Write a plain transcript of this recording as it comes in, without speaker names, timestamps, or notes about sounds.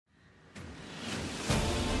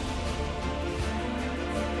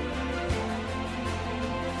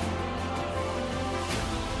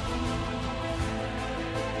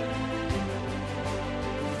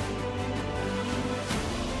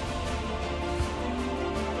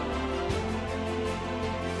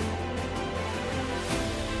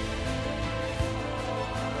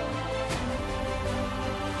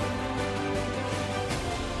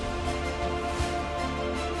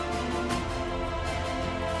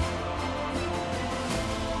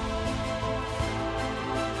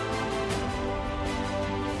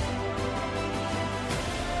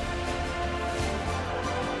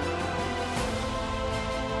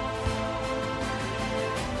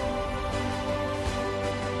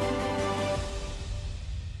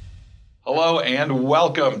Hello and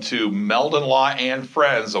welcome to Meldon Law and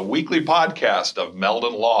Friends, a weekly podcast of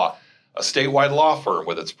Meldon Law, a statewide law firm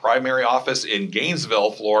with its primary office in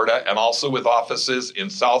Gainesville, Florida, and also with offices in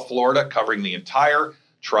South Florida covering the entire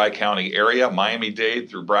Tri-County area, Miami-Dade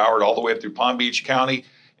through Broward, all the way up through Palm Beach County.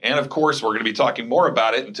 And of course, we're going to be talking more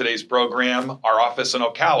about it in today's program, our office in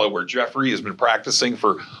Ocala, where Jeffrey has been practicing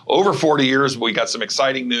for over 40 years. We got some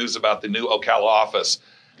exciting news about the new Ocala office.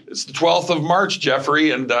 It's the 12th of March,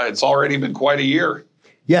 Jeffrey, and it's already been quite a year.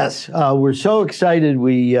 Yes, we're so excited.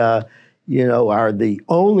 We, are the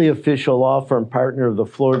only official law firm partner of the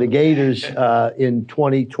Florida Gators in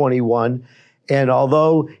 2021. And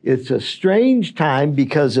although it's a strange time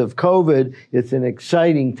because of COVID, it's an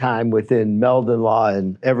exciting time within Meldon Law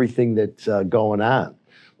and everything that's going on.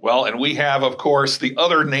 Well, and we have, of course, the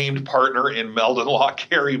other named partner in Meldon Law,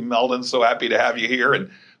 Carrie Meldon. So happy to have you here.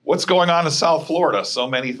 And what's going on in South Florida? So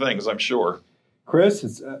many things, I'm sure. Chris,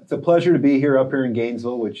 it's a pleasure to be here up here in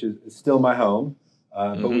Gainesville, which is still my home.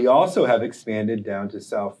 But we also have expanded down to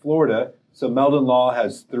South Florida. So Meldon Law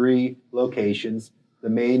has 3 locations. The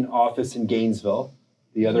main office in Gainesville,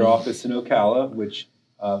 the other office in Ocala, which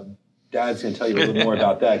Dad's going to tell you a little more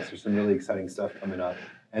about that because there's some really exciting stuff coming up.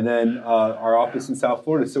 And then our office in South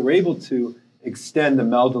Florida. So we're able to extend the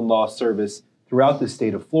Meldon Law service throughout the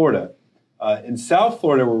state of Florida. In South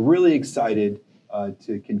Florida, we're really excited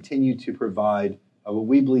to continue to provide what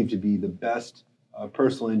we believe to be the best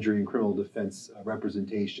personal injury and criminal defense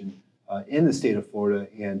representation in the state of Florida.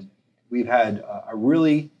 And we've had a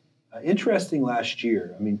really interesting last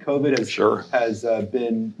year. I mean, COVID has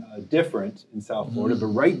been different in South Florida, but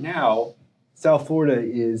right now, South Florida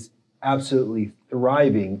is absolutely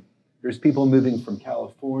thriving. There's people moving from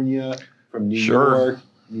California, from New York,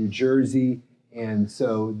 New Jersey, and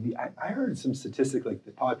so I heard some statistic like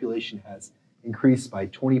the population has increased by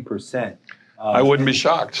 20%. I wouldn't be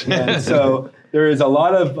shocked. And so there is a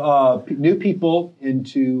lot of new people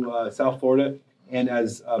into South Florida, and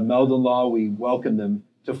as Meldon Law, we welcome them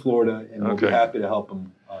to Florida, and we'll be happy to help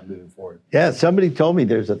them moving forward. Yeah, somebody told me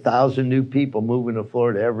there's 1,000 new people moving to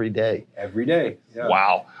Florida every day. Every day. Yeah.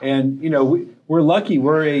 Wow. And, we're lucky.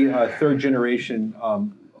 We're a third-generation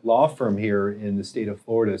law firm here in the state of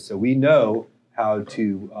Florida, so we know how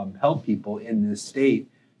to help people in this state.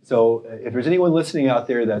 So if there's anyone listening out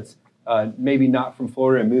there that's maybe not from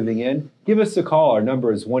Florida and moving in, give us a call. Our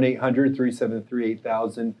number is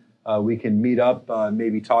 1-800-373-8000. We can meet up,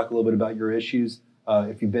 maybe talk a little bit about your issues.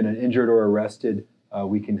 If you've been injured or arrested,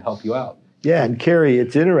 we can help you out. Yeah, and Carrie,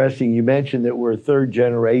 it's interesting. You mentioned that we're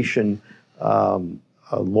third-generation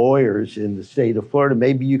lawyers in the state of Florida.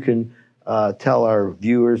 Maybe you can tell our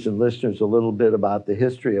viewers and listeners a little bit about the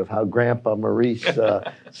history of how Grandpa Maurice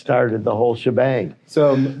started the whole shebang.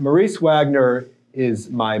 So Maurice Wagner is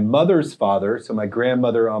my mother's father, so my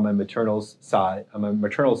grandmother on my maternal side,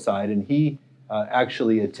 and he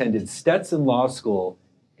actually attended Stetson Law School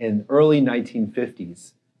in early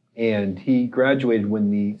 1950s, and he graduated when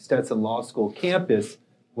the Stetson Law School campus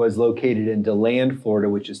was located in DeLand, Florida,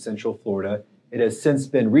 which is Central Florida. It has since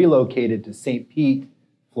been relocated to St. Pete,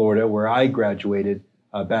 Florida, where I graduated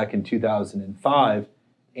back in 2005.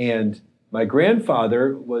 And my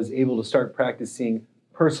grandfather was able to start practicing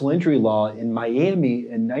personal injury law in Miami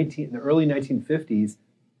in the early 1950s,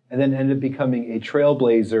 and then ended up becoming a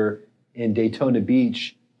trailblazer in Daytona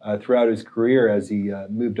Beach throughout his career as he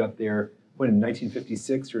moved up there, in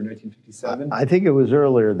 1956 or 1957? I think it was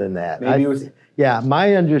earlier than that. Maybe it was. Yeah,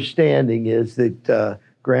 my understanding is that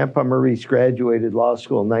Grandpa Maurice graduated law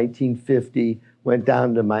school in 1950, went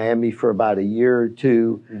down to Miami for about a year or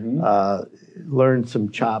two, learned some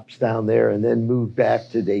chops down there, and then moved back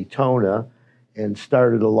to Daytona and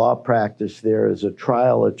started a law practice there as a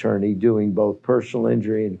trial attorney doing both personal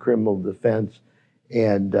injury and criminal defense.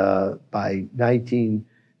 And by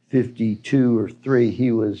 1952 or 3,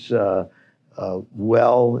 he was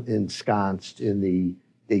well ensconced in the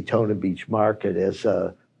Daytona Beach market as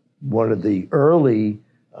one of the early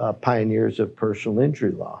pioneers of personal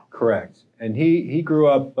injury law. Correct. And he grew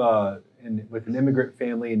up with an immigrant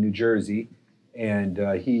family in New Jersey, and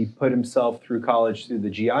he put himself through college through the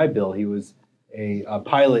GI Bill. He was a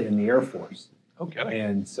pilot in the Air Force. Okay.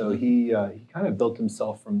 And so he kind of built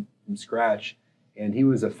himself from scratch. And he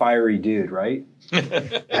was a fiery dude, right?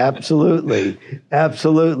 Absolutely.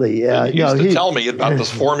 Yeah. He used to tell me about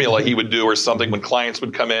this formula he would do or something when clients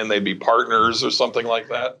would come in, they'd be partners or something like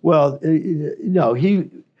that. Well, no,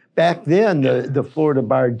 back then, the Florida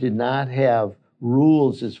Bar did not have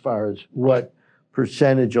rules as far as what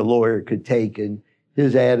percentage a lawyer could take. And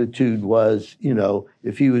his attitude was,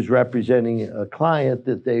 if he was representing a client,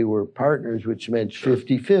 that they were partners, which meant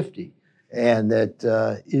 50-50. and that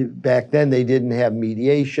back then they didn't have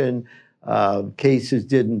mediation. Cases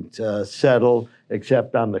didn't settle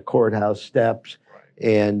except on the courthouse steps.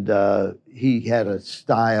 And he had a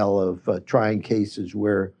style of trying cases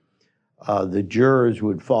where the jurors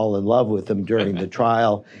would fall in love with him during the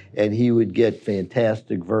trial, and he would get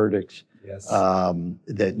fantastic verdicts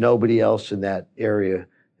that nobody else in that area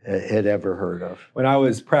had ever heard of. When I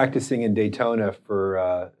was practicing in Daytona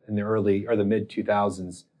for in the early or the mid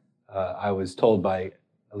 2000s, I was told by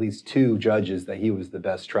at least 2 judges that he was the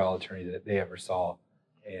best trial attorney that they ever saw,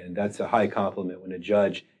 and that's a high compliment when a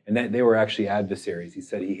judge, and that they were actually adversaries. He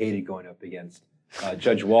said he hated going up against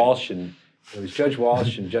Judge Walsh, and it was Judge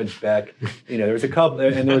Walsh and Judge Beck. You know, there was a couple,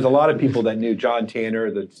 and there was a lot of people that knew John Tanner,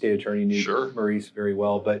 the state attorney, knew Maurice very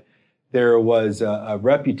well, but there was a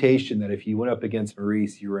reputation that if you went up against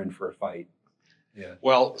Maurice, you were in for a fight. Yeah.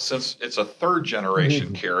 Well, since it's a 3rd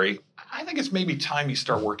generation, Kerry, I think it's maybe time you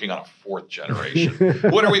start working on a 4th generation.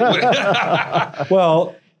 What are we?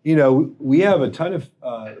 Well, you know, we have a ton of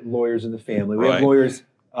lawyers in the family. We have lawyers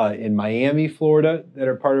in Miami, Florida, that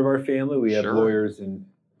are part of our family. We have lawyers in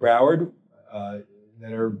Broward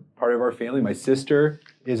that are part of our family. My sister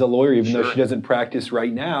is a lawyer, even though she doesn't practice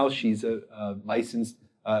right now. She's a licensed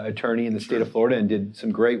attorney in the state of Florida and did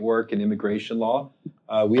some great work in immigration law.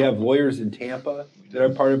 We have lawyers in Tampa that are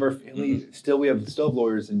part of our family. We still have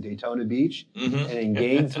lawyers in Daytona Beach and in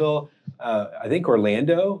Gainesville. I think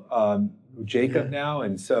Orlando, Jacob now,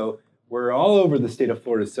 and so we're all over the state of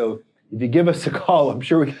Florida. So if you give us a call, I'm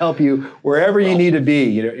sure we can help you wherever you need to be.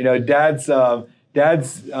 You know, Dad's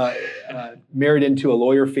married into a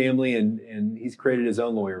lawyer family, and he's created his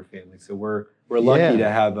own lawyer family. So we're lucky to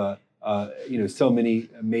have so many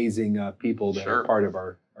amazing people that are part of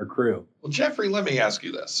our crew. Well, Jeffrey, let me ask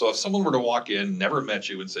you this. So if someone were to walk in, never met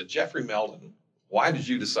you, and said, Jeffrey Meldon, why did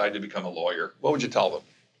you decide to become a lawyer? What would you tell them?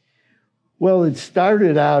 Well, it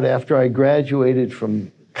started out after I graduated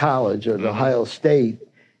from college at Ohio State,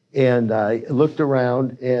 and I looked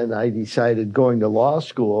around and I decided going to law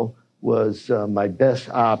school was my best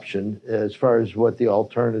option as far as what the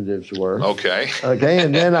alternatives were. Okay.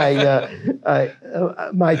 And then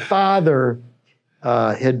my father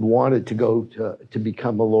had wanted to go to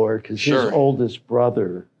become a lawyer because his oldest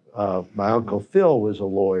brother, my Uncle Phil, was a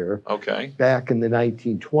lawyer back in the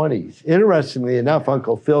 1920s. Interestingly enough,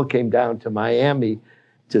 Uncle Phil came down to Miami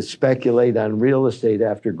to speculate on real estate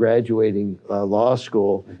after graduating law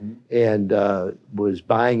school and was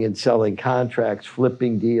buying and selling contracts,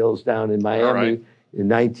 flipping deals down in Miami in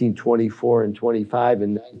 1924 and 25.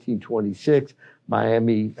 In 1926,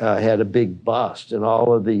 Miami had a big bust, and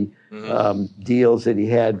all of the deals that he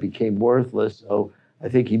had became worthless. So I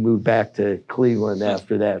think he moved back to Cleveland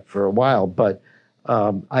after that for a while. But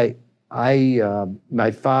my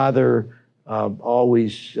father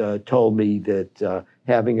always told me that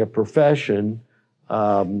having a profession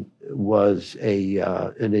was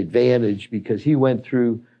an advantage because he went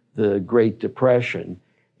through the Great Depression,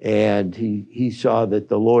 and he saw that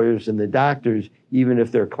the lawyers and the doctors, even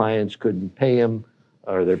if their clients couldn't pay them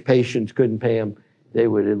or their patients couldn't pay them, they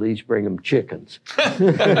would at least bring them chickens.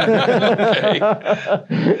 And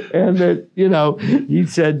that, you know, he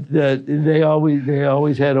said that they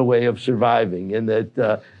always had a way of surviving, and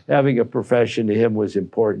that having a profession to him was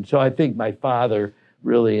important. So I think my father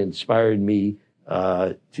really inspired me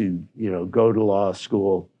to, go to law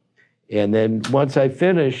school. And then once I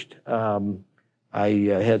finished, I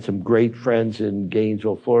had some great friends in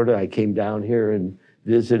Gainesville, Florida. I came down here and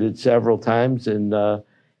visited several times, and I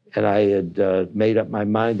had made up my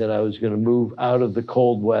mind that I was going to move out of the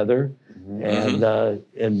cold weather and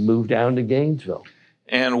move down to Gainesville.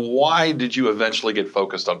 And why did you eventually get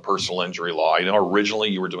focused on personal injury law? I know originally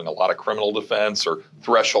you were doing a lot of criminal defense or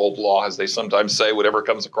threshold law, as they sometimes say, whatever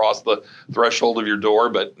comes across the threshold of your door,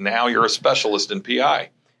 but now you're a specialist in PI.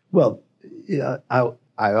 Well,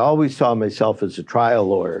 I always saw myself as a trial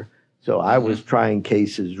lawyer, so I was trying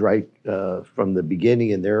cases right from the beginning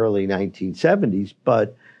in the early 1970s,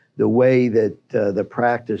 but the way that the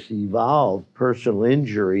practice evolved, personal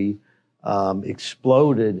injury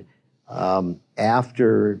exploded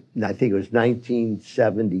after, I think it was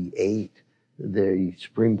 1978, the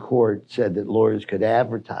Supreme Court said that lawyers could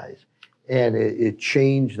advertise, and it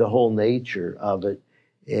changed the whole nature of it.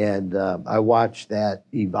 And I watched that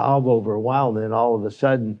evolve over a while, and then all of a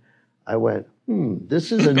sudden I went,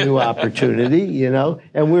 this is a new opportunity,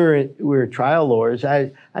 and we were trial lawyers.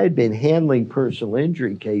 I had been handling personal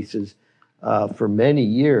injury cases for many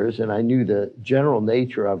years, and I knew the general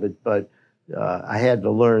nature of it, but I had to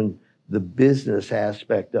learn the business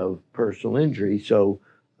aspect of personal injury. So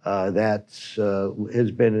that's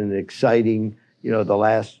has been an exciting, the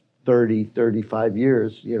last 30, 35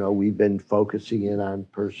 years, we've been focusing in on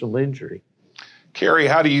personal injury. Carrie,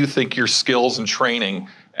 how do you think your skills and training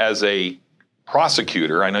as a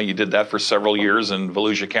prosecutor, I know you did that for several years in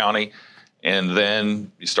Volusia County, and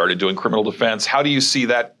then you started doing criminal defense. How do you see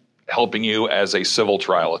that helping you as a civil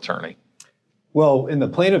trial attorney? Well, in the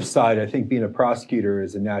plaintiff side, I think being a prosecutor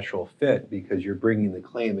is a natural fit because you're bringing the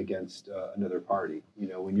claim against another party.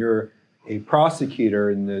 When you're a prosecutor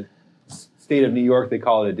in the state of New York, they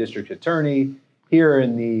call it a district attorney. Here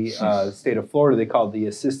in the state of Florida, they call it the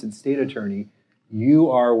assistant state attorney. You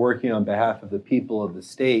are working on behalf of the people of the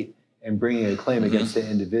state and bringing a claim against an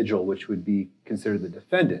individual, which would be considered the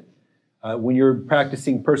defendant. When you're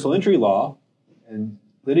practicing personal injury law and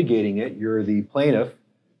litigating it, you're the plaintiff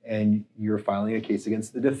and you're filing a case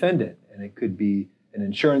against the defendant. And it could be an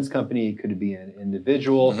insurance company, it could be an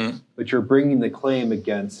individual, but you're bringing the claim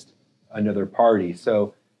against another party.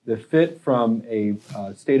 So the fit from a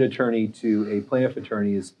state attorney to a plaintiff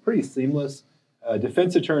attorney is pretty seamless. A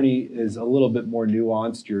defense attorney is a little bit more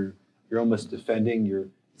nuanced. You're almost defending.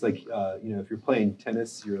 It's like if you're playing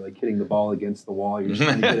tennis, you're like hitting the ball against the wall. You're just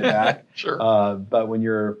trying to get it back. Sure. But when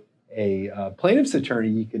you're a plaintiff's attorney,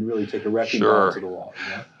 you can really take a wrecking ball to the wall.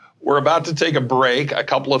 We're about to take a break. A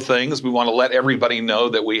couple of things. We want to let everybody know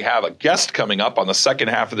that we have a guest coming up on the second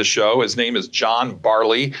half of the show. His name is John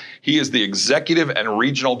Barley. He is the Executive and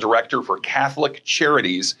Regional Director for Catholic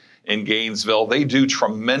Charities in Gainesville. They do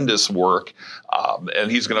tremendous work,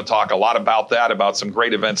 and he's going to talk a lot about that, about some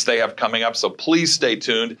great events they have coming up. So please stay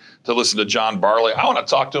tuned to listen to John Barley. I want to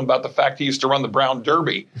talk to him about the fact he used to run the Brown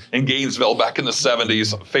Derby in Gainesville back in the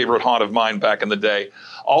 70s, a favorite haunt of mine back in the day.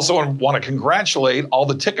 Also, I want to congratulate all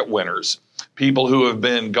the ticket winners, people who have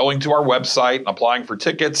been going to our website and applying for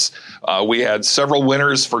tickets. We had several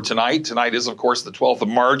winners for tonight. Tonight is, of course, the 12th of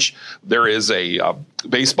March. There is a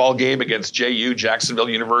baseball game against JU,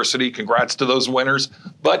 Jacksonville University. Congrats to those winners.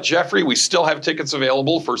 But, Jeffrey, we still have tickets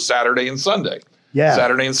available for Saturday and Sunday. Yeah.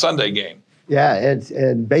 Saturday and Sunday game. Yeah,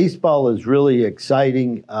 and baseball is really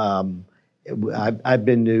exciting. I've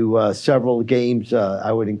been to several games.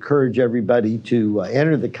 I would encourage everybody to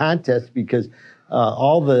enter the contest because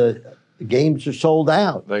all the games are sold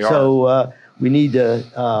out. They are. So we need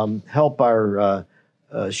to help our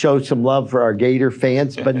show some love for our Gator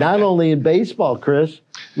fans. But not only in baseball, Chris,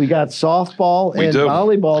 we got softball and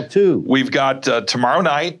volleyball too. We've got tomorrow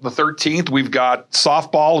night, the 13th, we've got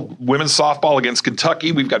softball, women's softball against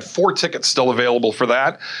Kentucky. We've got 4 tickets still available for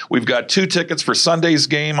that. We've got 2 tickets for Sunday's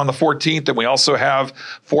game on the 14th, and we also have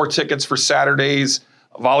 4 tickets for Saturday's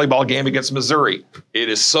volleyball game against Missouri. It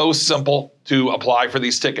is so simple to apply for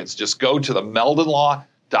these tickets. Just go to the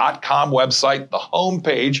meldonlaw.com website, the home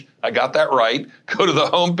page. I got that right. Go to the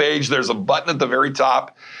home page. There's a button at the very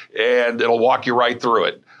top, and it'll walk you right through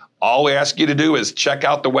it. All we ask you to do is check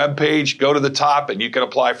out the web page, go to the top, and you can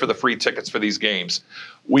apply for the free tickets for these games.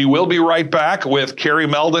 We will be right back with Carrie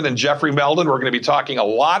Meldon and Jeffrey Meldon. We're going to be talking a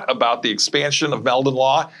lot about the expansion of Meldon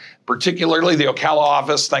Law, particularly the Ocala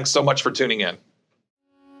office. Thanks so much for tuning in.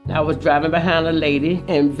 I was driving behind a lady,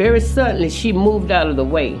 and very suddenly she moved out of the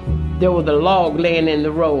way. There was a log laying in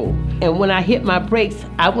the road, and when I hit my brakes,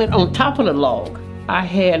 I went on top of the log. I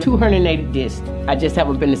had 280 discs. I just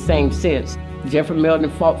haven't been the same since. Jeffrey Meldon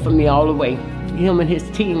fought for me all the way. Him and his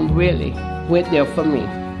team really went there for me.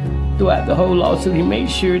 Throughout the whole lawsuit, he made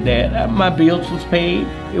sure that my bills was paid.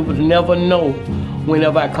 It was never no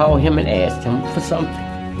whenever I called him and asked him for something.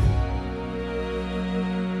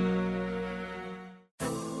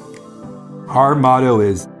 Our motto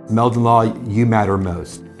is, Meldon Law, you matter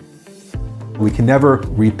most. We can never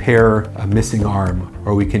repair a missing arm,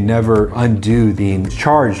 or we can never undo being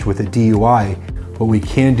charged with a DUI. What we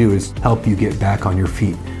can do is help you get back on your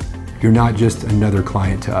feet. You're not just another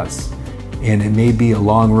client to us. And it may be a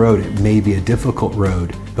long road, it may be a difficult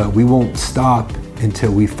road, but we won't stop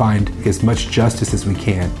until we find as much justice as we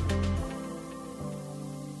can.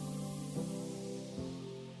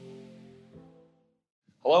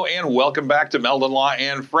 Hello and welcome back to Meldon Law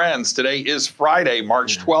and Friends. Today is Friday,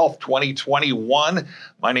 March 12th, 2021.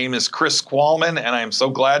 My name is Chris Qualman, and I am so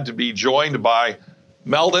glad to be joined by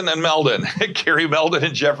Meldon and Meldon, Carrie Meldon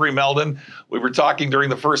and Jeffrey Meldon. We were talking during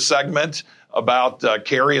the first segment about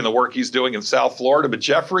Carrie and the work he's doing in South Florida. But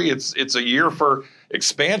Jeffrey, it's a year for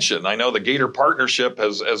expansion. I know the Gator Partnership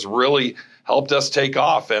has really helped us take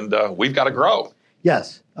off, and we've got to grow.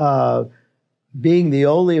 Yes. Being the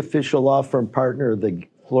only official law firm partner of the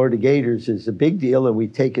Florida Gators is a big deal, and we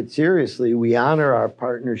take it seriously. We honor our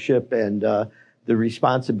partnership and the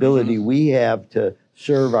responsibility we have to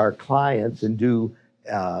serve our clients and do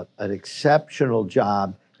an exceptional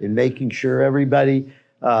job in making sure everybody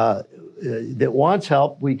that wants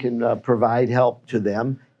help, we can provide help to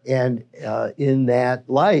them. And in that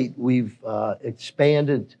light, we've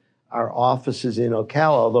expanded our offices in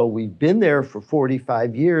Ocala. Although we've been there for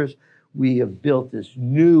 45 years, we have built this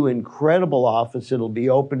new, incredible office. It'll be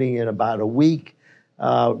opening in about a week,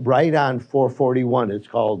 right on 441. It's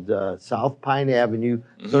called South Pine Avenue,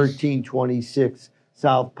 1326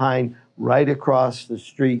 South Pine, right across the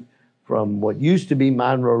street from what used to be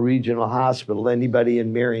Monroe Regional Hospital. Anybody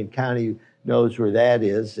in Marion County knows where that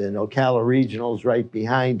is, and Ocala Regional is right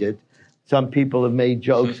behind it. Some people have made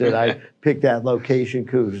jokes that I picked that location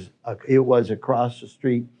because it was across the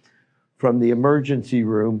street from the emergency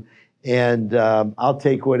room, and I'll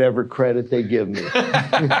take whatever credit they give me.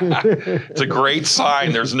 It's a great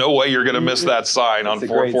sign. There's no way you're going to miss that sign on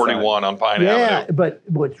 441 on Pine Avenue. Yeah, but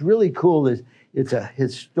what's really cool is it's a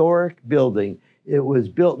historic building. It was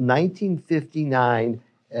built in 1959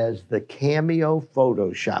 as the Cameo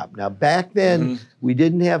Photo Shop. Now, back then, we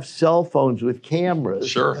didn't have cell phones with cameras.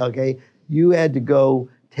 Sure. Okay, you had to go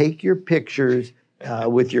take your pictures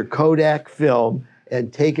with your Kodak film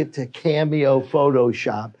and take it to Cameo Photo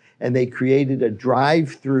Shop, and they created a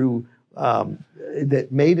drive-through that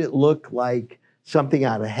made it look like something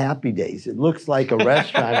out of Happy Days. It looks like a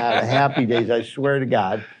restaurant out of Happy Days, I swear to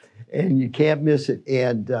God, and you can't miss it.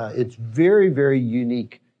 And it's very, very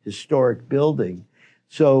unique, historic building.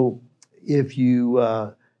 So if you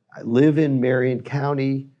live in Marion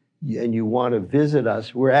County and you want to visit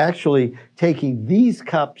us, we're actually taking these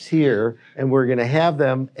cups here and we're going to have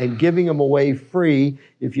them and giving them away free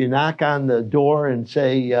if you knock on the door and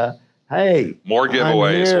say, hey. More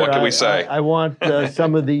giveaways. What can we say? I want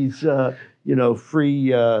some of these,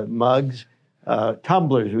 free mugs,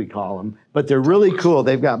 tumblers we call them. But they're really cool.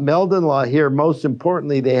 They've got Meldon Law here. Most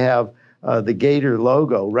importantly, they have the Gator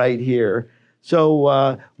logo right here.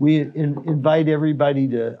 So we invite everybody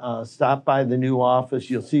to stop by the new office.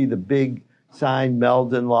 You'll see the big sign,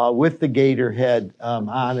 Meldon Law, with the Gator head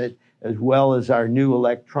on it, as well as our new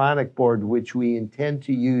electronic board, which we intend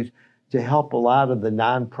to use to help a lot of the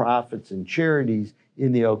nonprofits and charities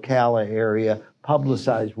in the Ocala area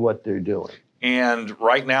publicize what they're doing. And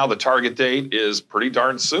right now, the target date is pretty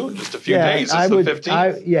darn soon, just a few days. It's the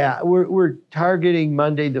 15th. We're targeting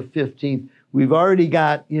Monday the 15th. We've already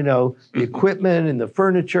got, the equipment and the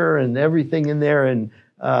furniture and everything in there, and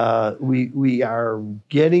we are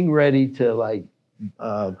getting ready to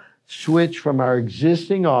switch from our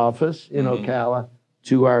existing office in Ocala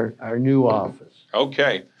to our new office.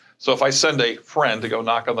 Okay. So if I send a friend to go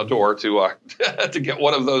knock on the door to to get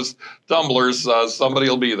one of those tumblers, somebody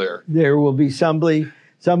will be there. There will be somebody,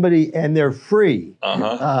 and they're free.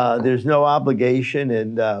 There's no obligation,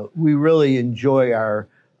 and we really enjoy our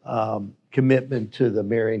commitment to the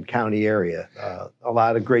Marion County area. A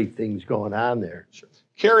lot of great things going on there. Sure.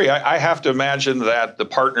 Kerry, I have to imagine that the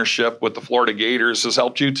partnership with the Florida Gators has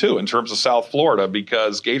helped you too in terms of South Florida,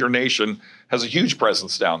 because Gator Nation has a huge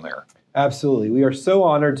presence down there. Absolutely. We are so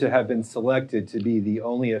honored to have been selected to be the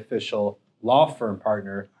only official law firm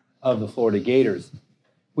partner of the Florida Gators.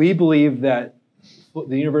 We believe that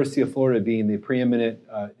the University of Florida, being the preeminent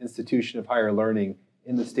institution of higher learning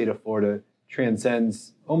in the state of Florida,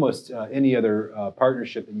 transcends almost any other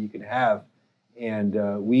partnership that you can have. And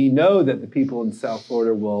we know that the people in South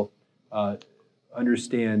Florida will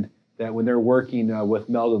understand that when they're working with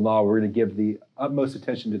Meldon Law, we're going to give the utmost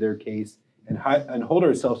attention to their case and hold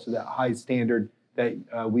ourselves to that high standard that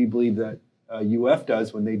we believe that UF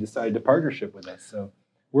does when they decided to partnership with us. So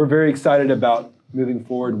we're very excited about moving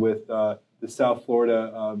forward with the South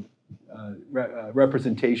Florida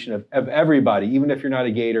representation of everybody. Even if you're not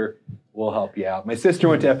a Gator, we'll help you out. My sister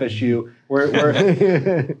went to FSU. We're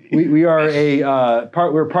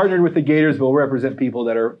partnered with the Gators, but we'll represent people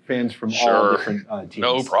that are fans from all different teams.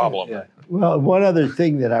 No problem. Yeah. Well, one other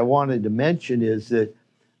thing that I wanted to mention is that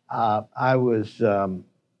I was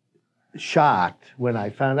shocked when I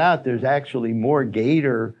found out there's actually more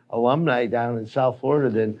Gator alumni down in South Florida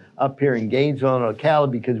than up here in Gainesville and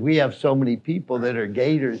Ocala, because we have so many people that are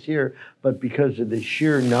Gators here, but because of the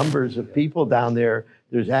sheer numbers of people down there,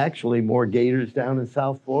 there's actually more Gators down in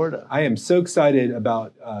South Florida. I am so excited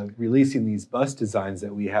about releasing these bus designs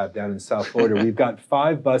that we have down in South Florida. We've got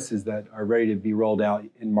 5 buses that are ready to be rolled out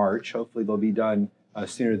in March. Hopefully they'll be done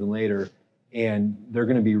sooner than later, and they're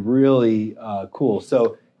going to be really cool.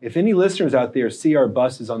 So if any listeners out there see our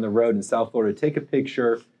buses on the road in South Florida, take a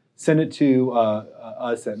picture, send it to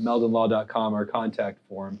us at meldonlaw.com, our contact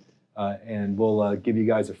form, and we'll give you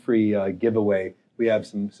guys a free giveaway. We have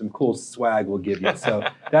some cool swag we'll give you. So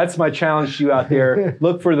that's my challenge to you out there.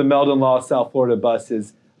 Look for the Meldon Law South Florida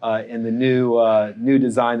buses and the new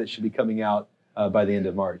design that should be coming out by the end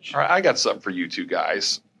of March. All right, I got something for you two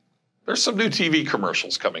guys. There's some new TV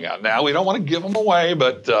commercials coming out now. We don't want to give them away,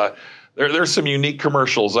 but there's some unique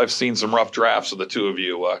commercials. I've seen some rough drafts of the two of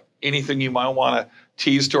you. Anything you might want to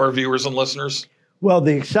tease to our viewers and listeners? Well,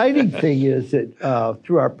 the exciting thing is that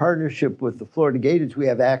through our partnership with the Florida Gators, we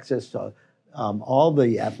have access to all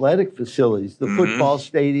the athletic facilities, the football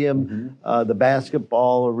stadium, the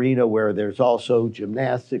basketball arena, where there's also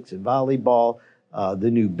gymnastics and volleyball,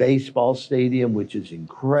 the new baseball stadium, which is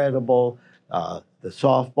incredible, the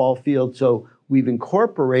softball field. So we've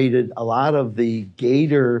incorporated a lot of the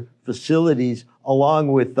Gator facilities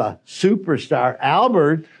along with the superstar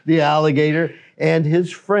Albert the alligator and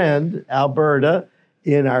his friend Alberta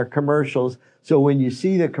in our commercials. So when you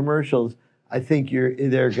see the commercials, I think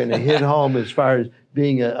they're going to hit home as far as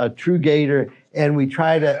being a true Gator, and we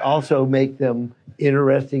try to also make them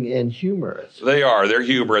interesting and humorous. They're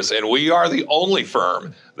humorous, and we are the only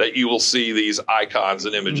firm that you will see these icons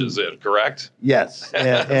and images in, correct? Yes,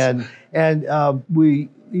 and we,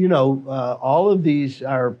 all of these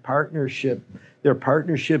are they're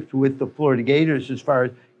partnerships with the Florida Gators as far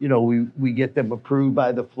as, we get them approved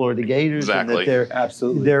by the Florida Gators. Exactly. And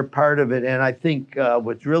that they're part of it. And I think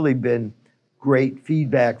what's really been great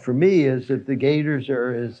feedback for me is that the Gators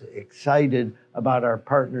are as excited about our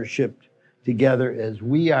partnership together as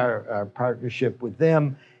we are, our partnership with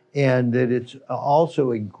them, and that it's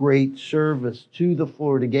also a great service to the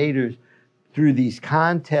Florida Gators through these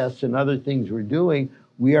contests and other things we're doing.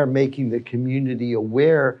 We are making the community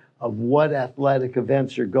aware of what athletic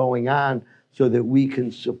events are going on so that we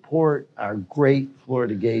can support our great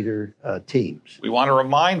Florida Gator teams. We want to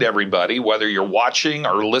remind everybody, whether you're watching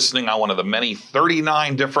or listening on one of the many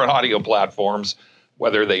 39 different audio platforms,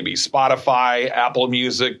 whether they be Spotify, Apple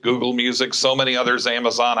Music, Google Music, so many others,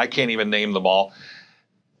 Amazon, I can't even name them all.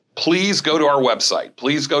 Please go to our website.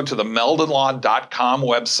 Please go to the meldonlaw.com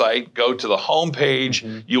website. Go to the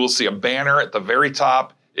homepage. You will see a banner at the very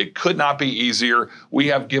top. It could not be easier. We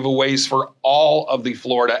have giveaways for all of the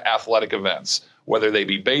Florida athletic events, whether they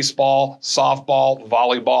be baseball, softball,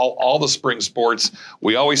 volleyball, all the spring sports.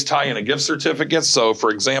 We always tie in a gift certificate. So,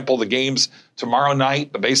 for example, the games tomorrow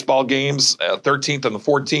night, the baseball games, 13th and the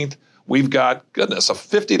 14th, we've got, a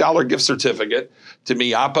 $50 gift certificate to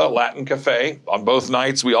Miapa Latin Cafe on both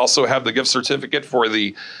nights. We also have the gift certificate for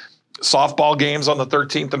the softball games on the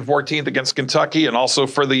 13th and 14th against Kentucky, and also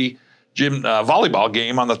for the volleyball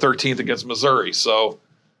game on the 13th against Missouri. So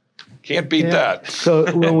can't beat that.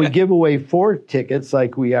 So when we give away 4 tickets,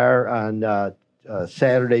 like we are on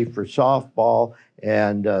Saturday for softball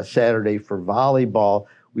and Saturday for volleyball,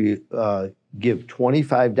 we give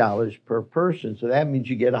 $25 per person. So that means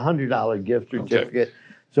you get a $100 gift certificate. Okay.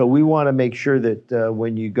 So we want to make sure that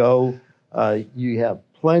when you go, you have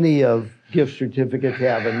plenty of gift certificate to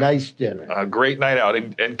have a nice dinner. A great night out.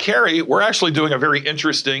 And Carrie, we're actually doing a very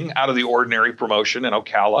interesting, out of the ordinary promotion in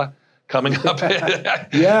Ocala coming up.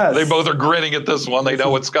 Yes. They both are grinning at this one. They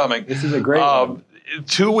know what's coming. This is a great one.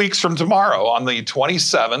 2 weeks from tomorrow, on the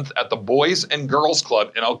 27th, at the Boys and Girls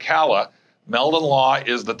Club in Ocala, Meldon Law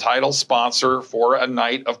is the title sponsor for a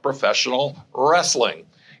night of professional wrestling.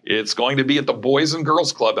 It's going to be at the Boys and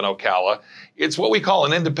Girls Club in Ocala. It's what we call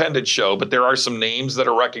an independent show, but there are some names that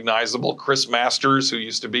are recognizable. Chris Masters, who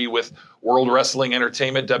used to be with World Wrestling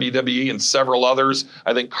Entertainment, WWE, and several others.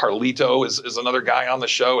 I think Carlito is another guy on the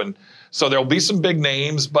show. And so there'll be some big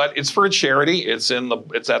names, but it's for a charity. It's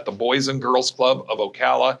at the Boys and Girls Club of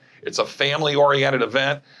Ocala. It's a family-oriented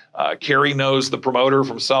event. Kerry knows the promoter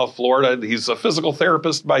from South Florida. He's a physical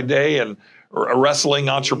therapist by day and a wrestling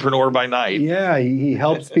entrepreneur by night. Yeah, he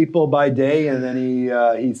helps people by day, and then he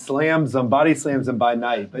body slams them by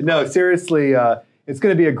night. But no, seriously, it's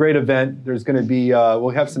going to be a great event. There's going to be, we'll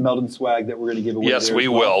have some Meldon swag that we're going to give away. Yes, we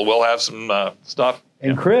will. We'll have some stuff.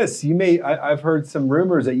 And Chris, I've heard some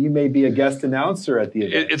rumors that you may be a guest announcer at the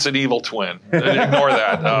event. It's an evil twin. Ignore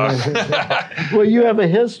that. Well, you have a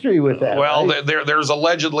history with that. Well, right? there's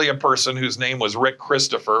allegedly a person whose name was Rick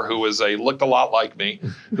Christopher, who looked a lot like me,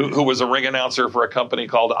 who was a ring announcer for a company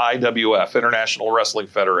called IWF, International Wrestling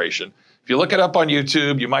Federation. If you look it up on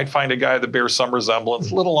YouTube, you might find a guy that bears some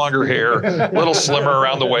resemblance, a little longer hair, a little slimmer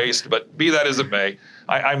around the waist, but be that as it may,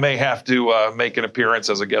 I may have to make an appearance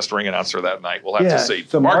as a guest ring announcer that night. We'll have to see.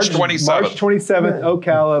 So March 27th. March 27th,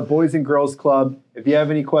 Ocala, Boys and Girls Club. If you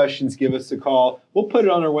have any questions, give us a call. We'll put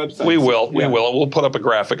it on our website. We will. And we'll put up a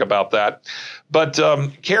graphic about that. But,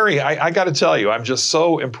 Carrie, I got to tell you, I'm just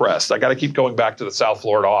so impressed. I got to keep going back to the South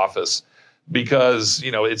Florida office because,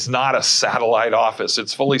 it's not a satellite office.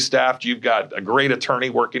 It's fully staffed. You've got a great attorney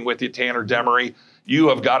working with you, Tanner Demery. You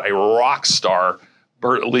have got a rock star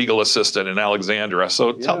legal assistant in Alexandra.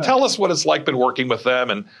 So tell us what it's like been working with them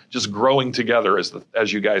and just growing together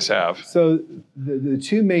as you guys have. So the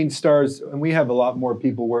two main stars, and we have a lot more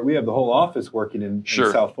people we have the whole office working in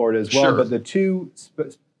South Florida as well. But the two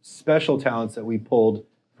special talents that we pulled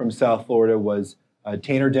from South Florida was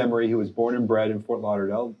Tanner Demery, who was born and bred in Fort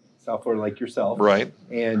Lauderdale, South Florida, like yourself. Right.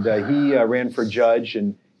 And he ran for judge,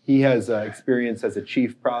 and he has experience as a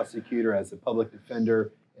chief prosecutor, as a public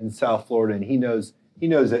defender in South Florida, and he knows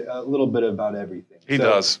a little bit about everything. He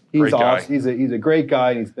does. He's awesome. He's a great guy,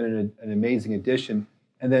 and he's been an amazing addition.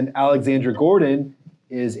 And then Alexandra Gordon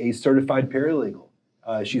is a certified paralegal.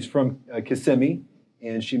 She's from Kissimmee,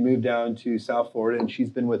 and she moved down to South Florida, and she's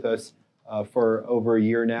been with us for over a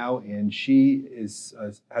year now. And she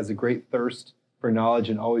has a great thirst for knowledge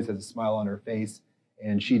and always has a smile on her face.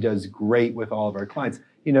 And she does great with all of our clients.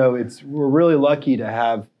 We're really lucky to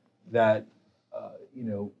have that.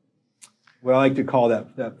 What I like to call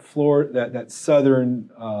that southern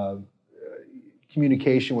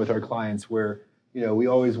communication with our clients, where we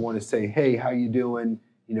always want to say, "Hey, how you doing?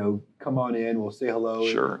 Come on in. We'll say hello."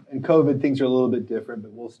 Sure. And COVID, things are a little bit different,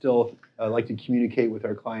 but we'll still like to communicate with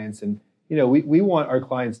our clients. And we want our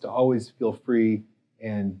clients to always feel free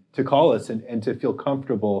and to call us and to feel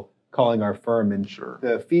comfortable calling our firm. And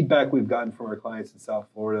the feedback we've gotten from our clients in South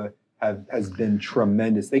Florida has been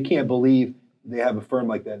tremendous. They can't believe they have a firm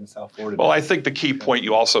like that in South Florida. Well, I think the key point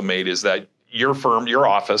you also made is that your firm, your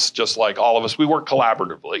office, just like all of us, we work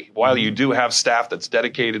collaboratively. While you do have staff that's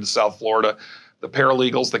dedicated to South Florida, the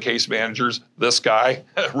paralegals, the case managers, this guy,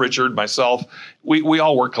 Richard, myself, we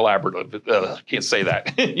all work collaboratively. Can't say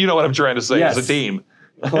that. You know what I'm trying to say, as a team.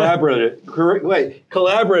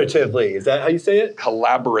 Collaboratively. Is that how you say it?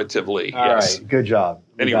 Collaboratively, All yes. right, good job.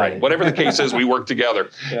 Anyway, whatever the case is, we work together.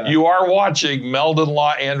 Yeah. You are watching Meldon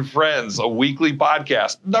Law and Friends, a weekly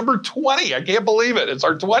podcast. Number 20. I can't believe it. It's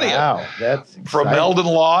our 20th. Wow, that's exciting. From Meldon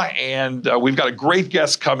Law, and we've got a great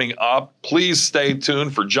guest coming up. Please stay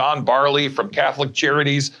tuned for John Barley from Catholic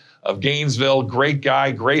Charities of Gainesville. Great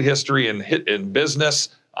guy, great history in business.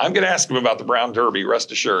 I'm going to ask him about the Brown Derby,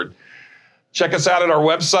 rest assured. Check us out at our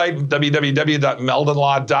website,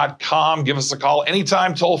 www.meldonlaw.com. Give us a call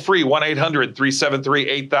anytime, toll free,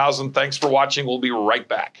 1-800-373-8000. Thanks for watching. We'll be right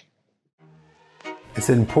back. It's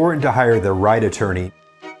important to hire the right attorney,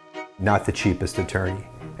 not the cheapest attorney.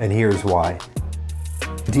 And here's why.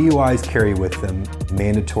 DUIs carry with them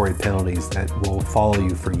mandatory penalties that will follow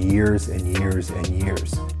you for years and years and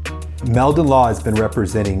years. Meldon Law has been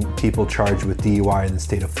representing people charged with DUI in the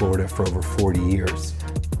state of Florida for over 40 years.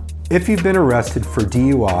 If you've been arrested for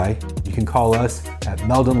DUI, you can call us at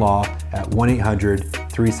Meldon Law at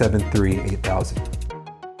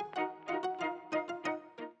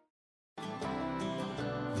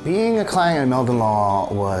 1-800-373-8000. Being a client at Meldon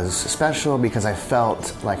Law was special because I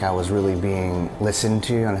felt like I was really being listened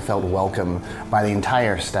to and I felt welcome by the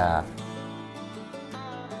entire staff.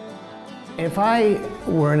 If I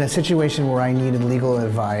were in a situation where I needed legal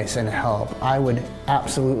advice and help, I would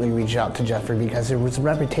absolutely reach out to Jeffrey because his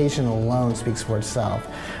reputation alone speaks for itself.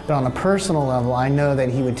 But on a personal level, I know that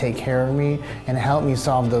he would take care of me and help me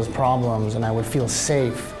solve those problems, and I would feel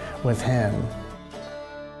safe with him.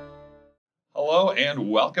 Hello and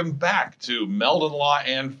welcome back to Meldon Law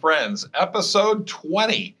and Friends, episode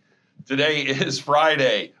 20. Today is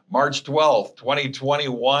Friday, March 12th,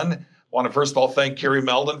 2021. I want to first of all thank Carrie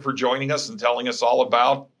Meldon for joining us and telling us all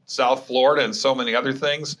about South Florida and so many other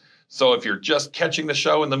things. So if you're just catching the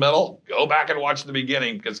show in the middle, go back and watch the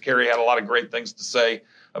beginning because Carrie had a lot of great things to say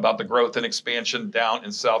about the growth and expansion down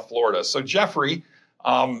in South Florida. So Jeffrey,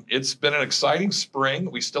 it's been an exciting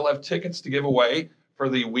spring. We still have tickets to give away for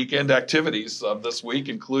the weekend activities of this week,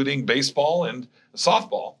 including baseball and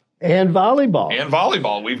softball. And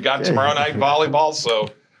volleyball. We've got tomorrow night volleyball, so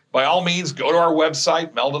by all means, go to our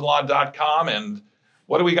website, meldonlaw.com, and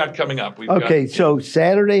what do we got coming up? So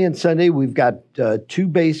Saturday and Sunday, we've got 2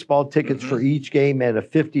 baseball tickets for each game and a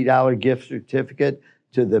 $50 gift certificate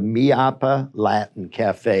to the Miapa Latin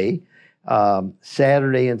Cafe.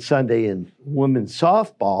 Saturday and Sunday in women's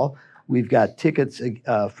softball, we've got tickets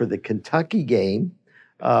for the Kentucky game,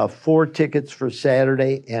 4 tickets for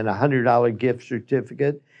Saturday and a $100 gift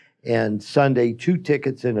certificate, and Sunday 2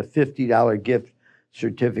 tickets and a $50 gift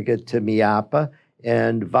certificate to Miapa.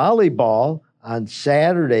 And volleyball on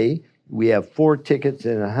Saturday, we have 4 tickets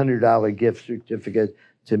and a $100 gift certificate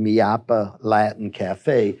to Miapa Latin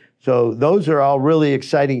Cafe. So those are all really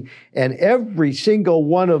exciting. And every single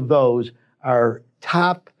one of those are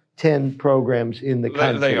top 10 programs in the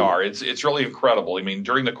country. They are. It's really incredible. I mean,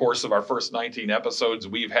 during the course of our first 19 episodes,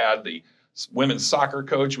 we've had the women's soccer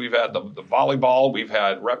coach, we've had the volleyball, we've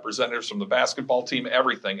had representatives from the basketball team,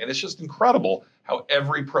 everything. And it's just incredible how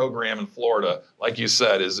every program in Florida, like you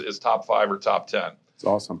said, is top 5 or top 10. It's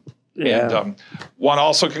awesome. And want to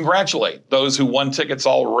also congratulate those who won tickets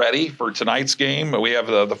already for tonight's game. We have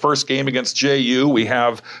the first game against JU. We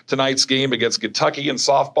have tonight's game against Kentucky in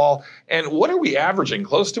softball. And what are we averaging?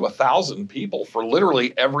 Close to 1,000 people for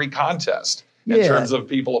literally every contest in terms of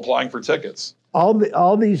people applying for tickets.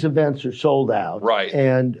 All these events are sold out. Right.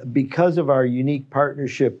 And because of our unique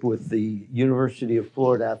partnership with the University of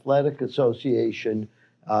Florida Athletic Association,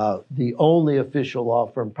 the only official law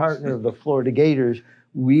firm partner of the Florida Gators,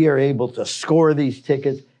 we are able to score these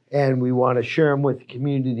tickets, and we want to share them with the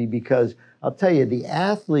community because I'll tell you, the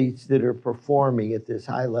athletes that are performing at this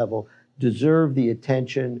high level deserve the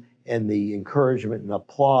attention and the encouragement and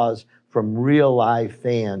applause from real live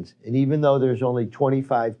fans. And even though there's only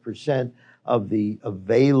 25% of the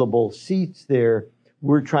available seats there,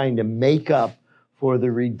 we're trying to make up for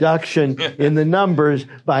the reduction in the numbers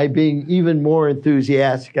by being even more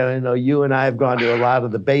enthusiastic. And I know you and I have gone to a lot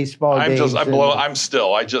of the baseball games.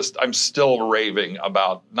 I'm still raving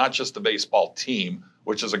about not just the baseball team,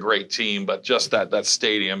 which is a great team, but just that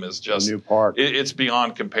stadium is just a new park. It's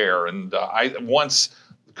beyond compare. And once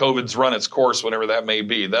COVID's run its course, whenever that may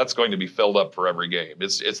be, that's going to be filled up for every game.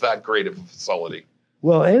 It's that great of a facility.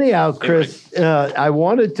 Well, anyhow, Chris, I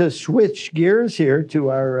wanted to switch gears here to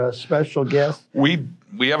our special guest. We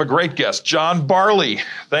have a great guest, John Barley.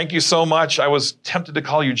 Thank you so much. I was tempted to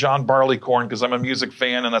call you John Barleycorn because I'm a music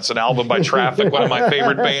fan, and that's an album by Traffic, one of my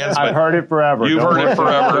favorite bands. I've heard it forever. You've heard it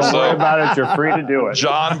forever. Don't worry about it. You're free to do it.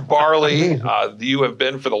 John Barley, you have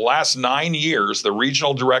been for the last 9 years the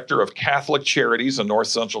regional director of Catholic Charities in North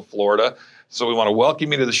Central Florida. So we want to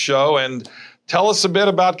welcome you to the show and tell us a bit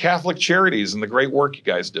about Catholic Charities and the great work you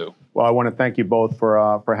guys do. Well, I want to thank you both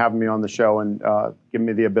for having me on the show and giving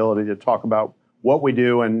me the ability to talk about what we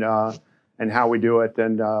do and how we do it.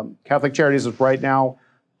 And Catholic Charities is right now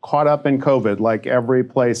caught up in COVID like every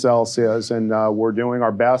place else is. And we're doing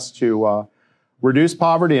our best to reduce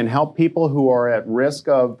poverty and help people who are at risk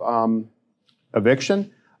of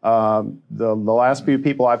eviction. The last few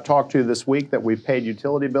people I've talked to this week that we've paid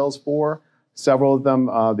utility bills for, several of them,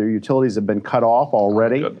 their utilities have been cut off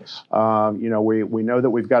already. We know that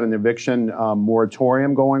we've got an eviction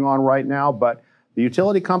moratorium going on right now, but the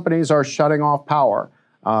utility companies are shutting off power,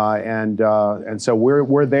 and so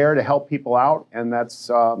we're there to help people out, and that's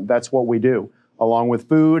what we do, along with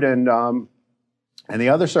food and the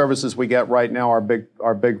other services we get right now. Our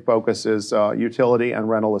big focus is utility and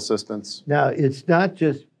rental assistance. Now, it's not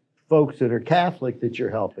just folks that are Catholic that you're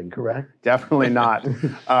helping, correct? Definitely not.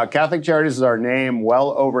 Catholic Charities is our name.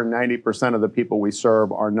 Well over 90% of the people we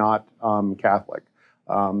serve are not Catholic.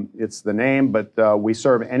 It's the name, but we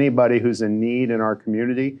serve anybody who's in need in our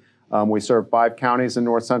community. We serve 5 counties in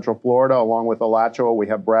North Central Florida, along with Alachua. We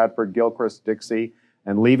have Bradford, Gilchrist, Dixie,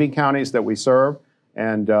 and Levy counties that we serve.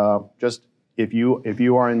 And just if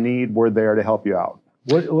you are in need, we're there to help you out.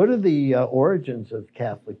 What are the origins of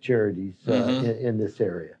Catholic Charities in this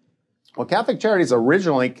area? Well, Catholic Charities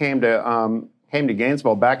originally came to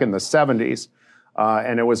Gainesville back in the 70s,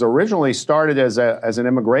 and it was originally started as an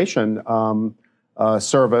immigration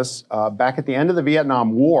service back at the end of the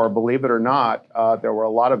Vietnam War. Believe it or not, there were a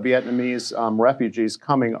lot of Vietnamese refugees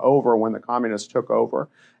coming over when the communists took over,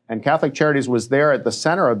 and Catholic Charities was there at the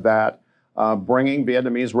center of that, bringing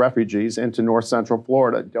Vietnamese refugees into North Central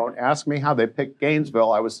Florida. Don't ask me how they picked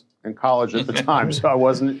Gainesville. I was in college at the time, so I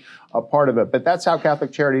wasn't a part of it. But that's how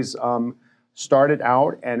Catholic Charities started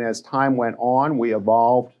out, and as time went on, we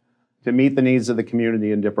evolved to meet the needs of the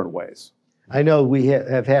community in different ways. I know we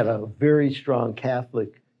have had a very strong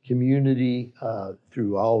Catholic community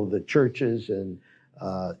through all of the churches and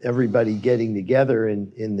everybody getting together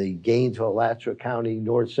in the Gainesville, Alachua County,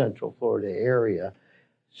 North Central Florida area.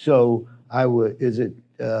 So is it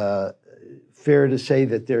fair to say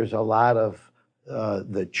that there's a lot of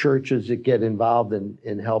the churches that get involved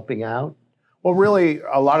in helping out? Well, really,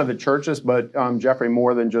 a lot of the churches, but Jeffrey,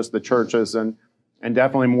 more than just the churches, and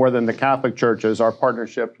definitely more than the Catholic churches. Our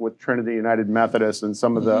partnership with Trinity United Methodist and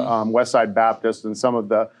some of the Westside Baptist and some of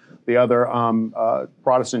the other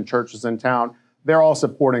Protestant churches in town, they're all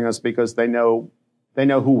supporting us because they know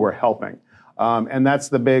who we're helping. And that's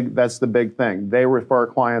the big thing. They refer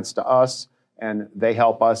clients to us, and they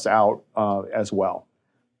help us out as well.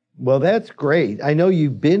 Well, that's great. I know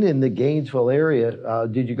you've been in the Gainesville area.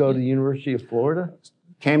 Did you go to the University of Florida?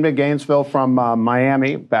 Came to Gainesville from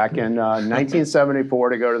Miami back in 1974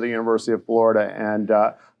 to go to the University of Florida, and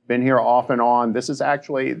been here off and on. This is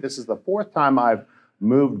the 4th time I've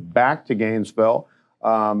moved back to Gainesville.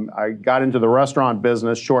 I got into the restaurant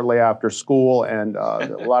business shortly after school, and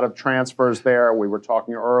a lot of transfers there. We were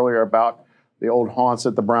talking earlier about the old haunts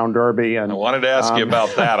at the Brown Derby. And I wanted to ask you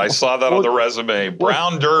about that. I saw that on the resume.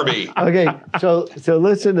 Brown Derby. Okay, so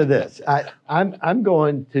listen to this. I'm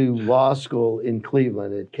going to law school in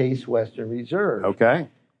Cleveland at Case Western Reserve. Okay.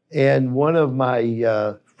 And one of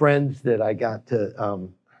my friends that I got to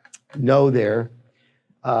know there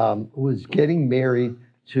was getting married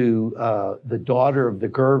to the daughter of the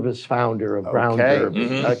Gervis founder of Brown Derby.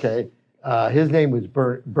 Mm-hmm. Okay. His name was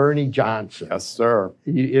Bernie Johnson. Yes, sir.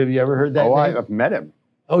 Have you ever heard that name? I've met him.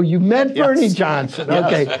 Oh, you met Yes. Bernie Johnson.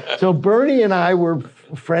 Okay. So Bernie and I were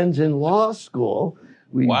friends in law school.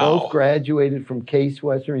 We both graduated from Case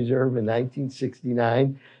Western Reserve in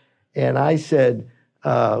 1969. And I said,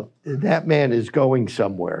 that man is going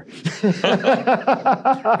somewhere.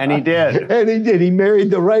 And he did. And he did. He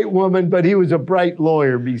married the right woman, but he was a bright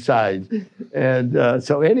lawyer besides. And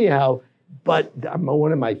so anyhow, but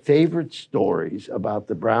one of my favorite stories about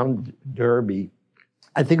the Brown Derby,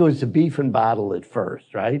 I think it was the Beef and Bottle at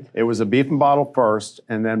first, right? It was a Beef and Bottle first,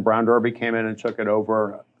 and then Brown Derby came in and took it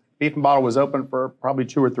over. Beef and Bottle was open for probably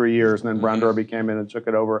 2 or 3 years, and then Brown Derby came in and took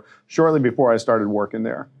it over shortly before I started working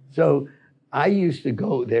there. So I used to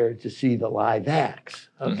go there to see the live acts,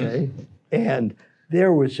 okay? And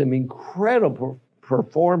there were some incredible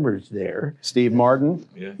performers there. Steve Martin.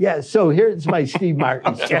 Yeah, so here's my Steve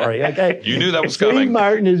Martin story, okay? You knew that was Steve coming.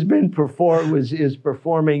 Martin has been is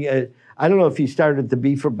performing I don't know if he started the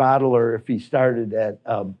Beef or Bottle or if he started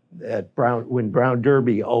at Brown when Brown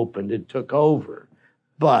Derby opened and took over.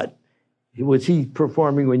 But was he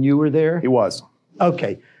performing when you were there? He was.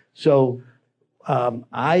 Okay, so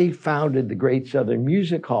I founded the Great Southern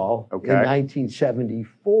Music Hall in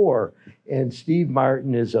 1974, and Steve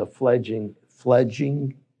Martin is a fledgling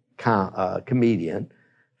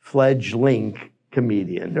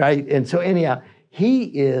comedian, right? And so anyhow,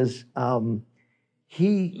 he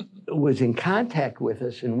was in contact with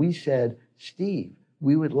us, and we said, Steve,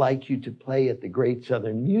 we would like you to play at the Great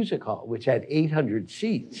Southern Music Hall, which had 800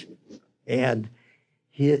 seats. And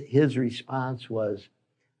his response was,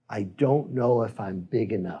 I don't know if I'm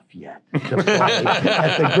big enough yet to play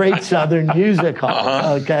at the Great Southern Music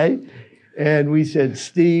Hall, okay? And we said,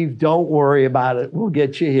 Steve, don't worry about it. We'll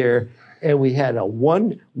get you here. And we had a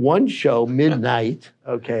one show midnight,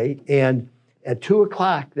 okay? And at 2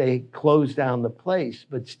 o'clock, they closed down the place,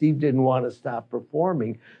 but Steve didn't want to stop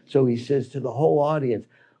performing. So he says to the whole audience,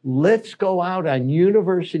 let's go out on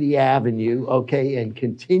University Avenue, okay, and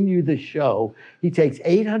continue the show. He takes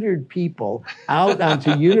 800 people out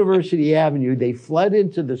onto University Avenue. They flood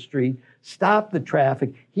into the street, stop the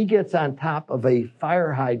traffic. He gets on top of a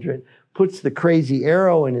fire hydrant, puts the crazy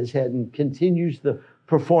arrow in his head, and continues the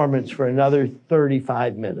performance for another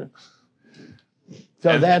 35 minutes.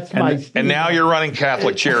 So that's my... And now you're running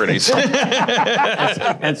Catholic Charities.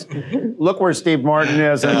 And look where Steve Martin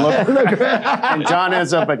is, and and John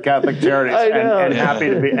ends up at Catholic Charities, and happy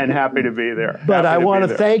to be there. But I want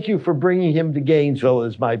to thank you for bringing him to Gainesville.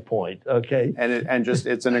 Is my point, okay? And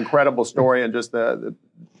it's an incredible story, and just the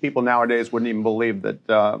people nowadays wouldn't even believe that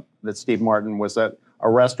that Steve Martin was at a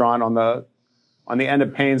restaurant on the end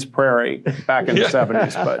of Payne's Prairie back in the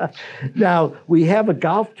 70s. But now we have a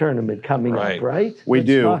golf tournament coming up, right? We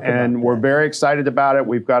do, and we're very excited about it.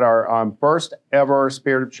 We've got our first ever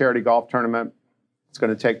Spirit of Charity golf tournament. It's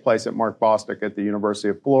going to take place at Mark Bostic at the University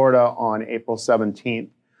of Florida on April 17th.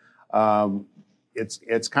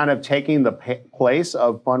 It's kind of taking the place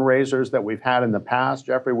of fundraisers that we've had in the past.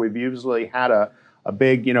 Jeffrey, we've usually had a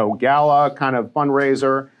big, gala kind of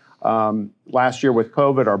fundraiser. Last year with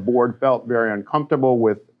COVID, our board felt very uncomfortable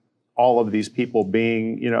with all of these people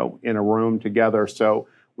being, in a room together. So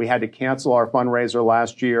we had to cancel our fundraiser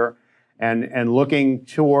last year, and looking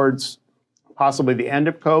towards possibly the end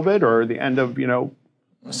of COVID or the end of,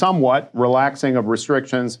 somewhat relaxing of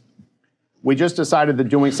restrictions, we just decided that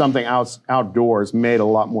doing something outdoors made a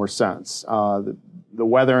lot more sense. The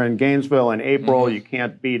weather in Gainesville in April, you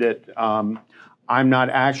can't beat it. I'm not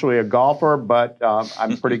actually a golfer, but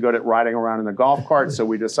I'm pretty good at riding around in a golf cart. So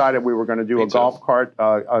we decided we were going to do a golf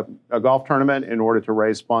tournament in order to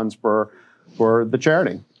raise funds for the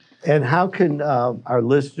charity. And how can our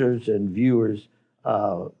listeners and viewers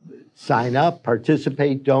sign up,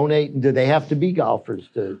 participate, donate? And do they have to be golfers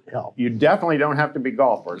to help? You definitely don't have to be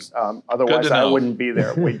golfers. Otherwise, I wouldn't be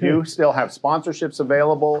there. We do still have sponsorships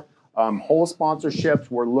available. Whole sponsorships,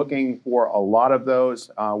 we're looking for a lot of those.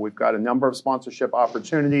 We've got a number of sponsorship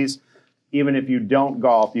opportunities. Even if you don't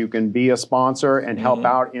golf, you can be a sponsor and help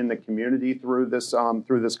out in the community through this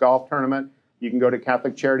golf tournament. You can go to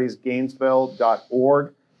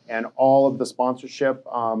CatholicCharitiesGainesville.org and all of the sponsorship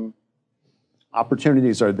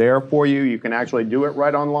opportunities are there for you. You can actually do it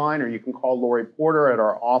right online, or you can call Lori Porter at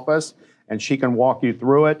our office, and she can walk you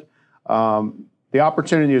through it. The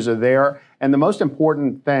opportunities are there, and the most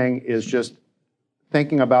important thing is just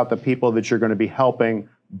thinking about the people that you're going to be helping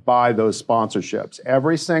by those sponsorships.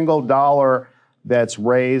 Every single dollar that's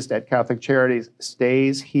raised at Catholic Charities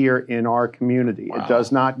stays here in our community. Wow. It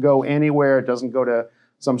does not go anywhere. It doesn't go to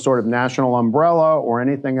some sort of national umbrella or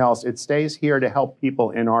anything else. It stays here to help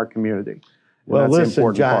people in our community. Well,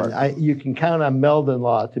 listen, John, you can count on Meldon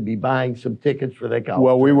Law to be buying some tickets for that golf.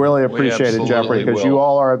 Well, we really appreciate it, Jeffrey, because you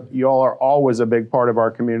all are always a big part of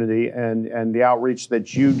our community, and the outreach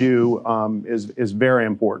that you do is very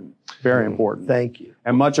important. Very important. Thank you.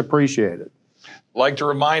 And much appreciated. I'd like to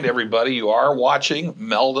remind everybody you are watching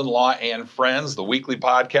Meldon Law and Friends, the weekly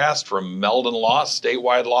podcast from Meldon Law,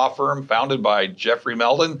 statewide law firm founded by Jeffrey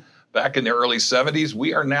Meldon back in the early 70s.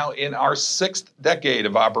 We are now in our 6th decade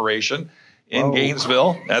of operation in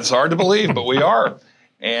Gainesville. That's hard to believe, but we are.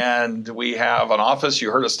 And we have an office,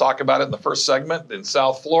 you heard us talk about it in the first segment, in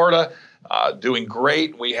South Florida, doing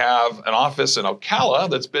great. We have an office in Ocala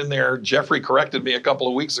that's been there, Jeffrey corrected me a couple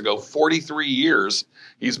of weeks ago, 43 years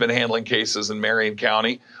he's been handling cases in Marion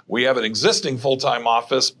County. We have an existing full-time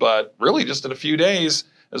office, but really just in a few days,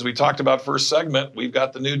 as we talked about first segment, we've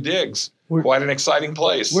got the new digs. Quite an exciting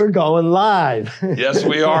place. We're going live. Yes,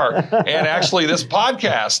 we are. And actually, this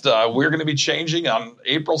podcast, we're going to be changing on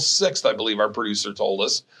April 6th, I believe our producer told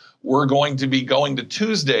us. We're going to be going to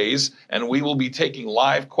Tuesdays, and we will be taking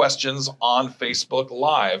live questions on Facebook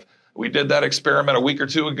Live. We did that experiment a week or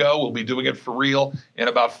two ago. We'll be doing it for real in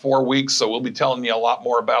about 4 weeks, so we'll be telling you a lot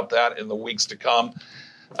more about that in the weeks to come.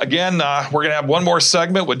 Again, we're going to have one more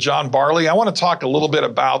segment with John Barley. I want to talk a little bit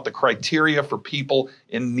about the criteria for people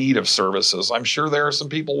in need of services. I'm sure there are some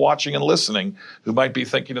people watching and listening who might be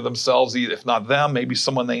thinking to themselves, if not them, maybe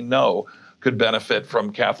someone they know could benefit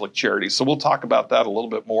from Catholic Charities. So we'll talk about that a little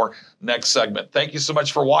bit more next segment. Thank you so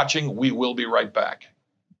much for watching. We will be right back.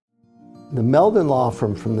 The Meldon Law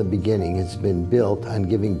Firm from the beginning has been built on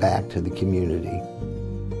giving back to the community.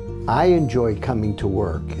 I enjoy coming to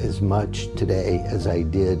work as much today as I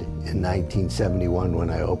did in 1971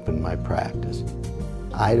 when I opened my practice.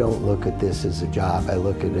 I don't look at this as a job. I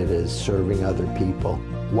look at it as serving other people.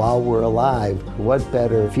 While we're alive, what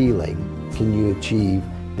better feeling can you achieve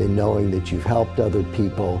than knowing that you've helped other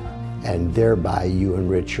people and thereby you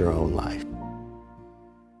enrich your own life?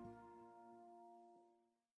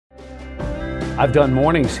 I've done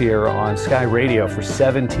mornings here on Sky Radio for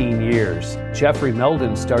 17 years. Jeffrey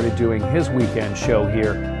Meldon started doing his weekend show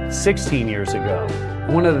here 16 years ago.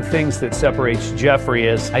 One of the things that separates Jeffrey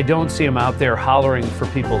is I don't see him out there hollering for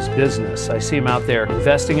people's business. I see him out there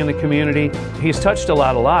investing in the community. He's touched a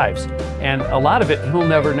lot of lives, and a lot of it he'll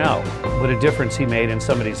never know what a difference he made in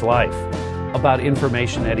somebody's life about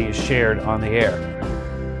information that he has shared on the air.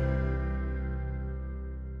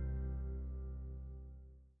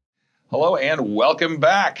 Hello and welcome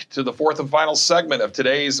back to the fourth and final segment of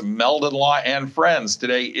today's Meldon Law and Friends.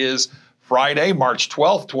 Today is Friday, March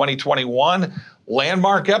 12th, 2021.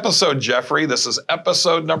 Landmark episode, Jeffrey. This is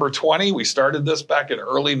episode number 20. We started this back in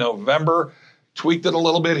early November, tweaked it a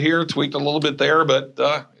little bit here, tweaked it a little bit there, but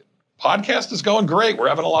podcast is going great. We're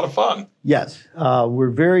having a lot of fun. Yes, we're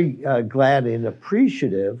very glad and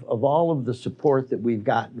appreciative of all of the support that we've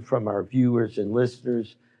gotten from our viewers and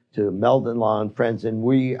listeners to Meldon Law and Friends, and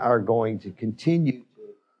we are going to continue to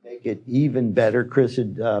make it even better. Chris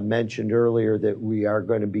had mentioned earlier that we are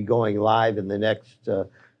going to be going live in the next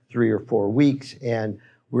 3 or 4 weeks, and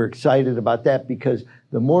we're excited about that because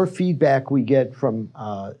the more feedback we get from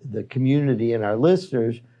the community and our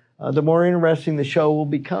listeners, the more interesting the show will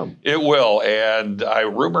become. It will, and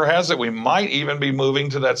rumor has it we might even be moving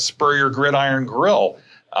to that Spurrier Gridiron Grill.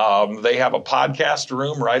 They have a podcast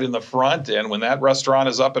room right in the front, and when that restaurant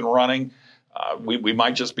is up and running, we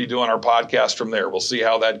might just be doing our podcast from there. We'll see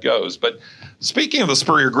how that goes. But speaking of the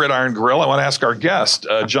Spurrier Gridiron Grill, I want to ask our guest,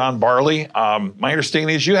 John Barley. My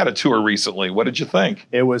understanding is you had a tour recently. What did you think?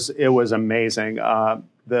 It was amazing.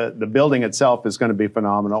 The building itself is going to be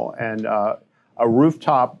phenomenal, and a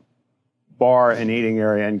rooftop bar and eating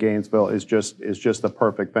area in Gainesville is just the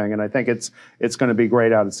perfect thing, and I think it's going to be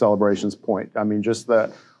great out at Celebrations Point. I mean, just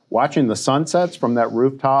watching the sunsets from that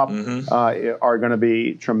rooftop are going to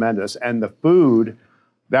be tremendous, and the food,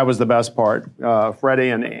 that was the best part. Freddie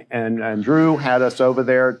and Drew had us over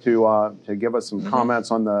there to give us some comments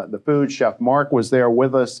on the food. Chef Mark was there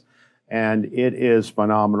with us, and it is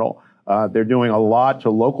phenomenal. They're doing a lot to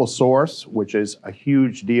local source, which is a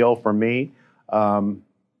huge deal for me.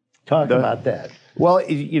 Talk about that. Well,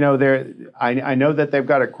 I know that they've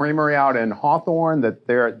got a creamery out in Hawthorne,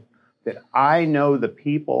 that I know the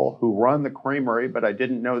people who run the creamery, but I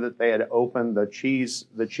didn't know that they had opened the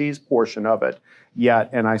cheese portion of it yet.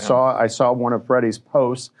 And I saw one of Freddie's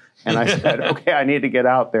posts, and I said, okay, I need to get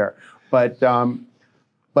out there. But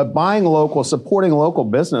buying local, supporting local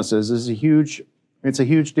businesses is a huge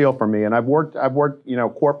deal for me. And I've worked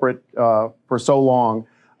corporate for so long.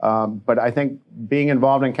 But I think being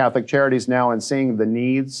involved in Catholic Charities now and seeing the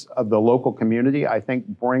needs of the local community, I think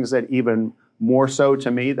brings it even more so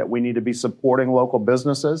to me that we need to be supporting local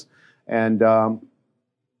businesses. And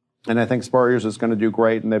I think Spurrier's is going to do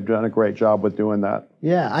great, and they've done a great job with doing that.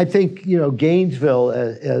 Yeah, I think, Gainesville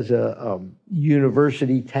as a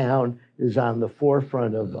university town is on the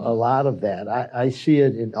forefront of a lot of that. I see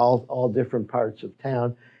it in all different parts of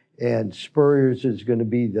town. And Spurrier's is going to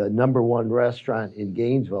be the #1 restaurant in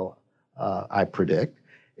Gainesville, I predict.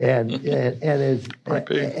 And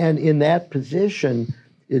in that position,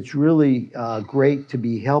 it's really great to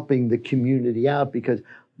be helping the community out, because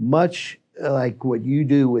much like what you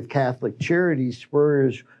do with Catholic Charities,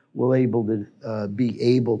 Spurrier's will be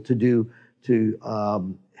able to do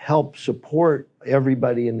to help support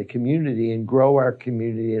everybody in the community and grow our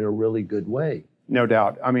community in a really good way. No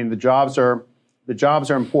doubt. I mean, the jobs are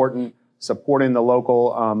important. Supporting the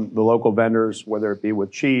local vendors, whether it be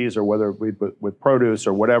with cheese or whether it be with produce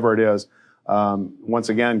or whatever it is. Once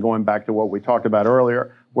again, going back to what we talked about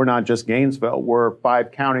earlier, we're not just Gainesville. We're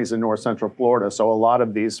 5 counties in North Central Florida, so a lot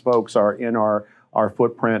of these folks are in our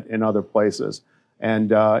footprint in other places. And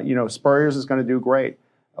Spurrier's is going to do great.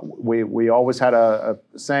 We always had a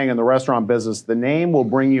saying in the restaurant business: the name will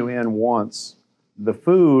bring you in once. The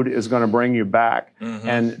food is going to bring you back. Mm-hmm.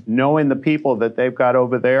 And knowing the people that they've got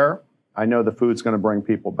over there, I know the food's going to bring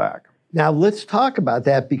people back. Now, let's talk about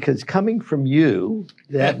that, because coming from you,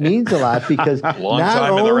 that means a lot, because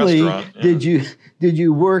not only did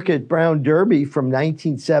you work at Brown Derby from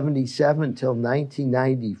 1977 till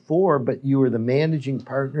 1994, but you were the managing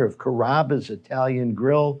partner of Carrabba's Italian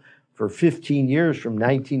Grill for 15 years, from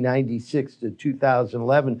 1996 to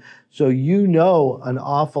 2011. So you know an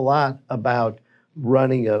awful lot about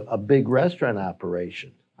running a big restaurant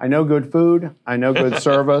operation. I know good food, I know good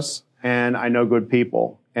service, and I know good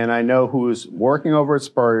people. And I know who's working over at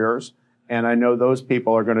Spurrier's, and I know those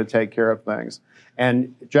people are going to take care of things.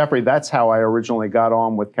 And Jeffrey, that's how I originally got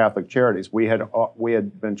on with Catholic Charities. We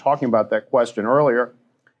had been talking about that question earlier,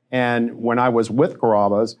 and when I was with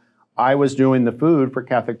Carrabba's, I was doing the food for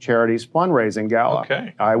Catholic Charities fundraising gala.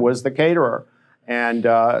 Okay. I was the caterer. And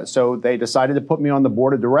so they decided to put me on the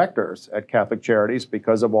board of directors at Catholic Charities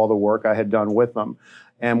because of all the work I had done with them.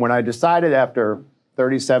 And when I decided after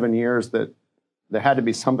 37 years that there had to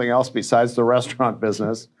be something else besides the restaurant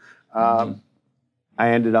business, I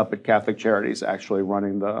ended up at Catholic Charities actually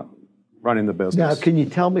running the business. Now, can you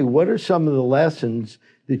tell me, what are some of the lessons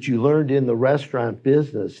that you learned in the restaurant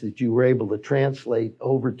business that you were able to translate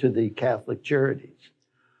over to the Catholic Charities?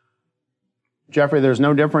 Jeffrey, there's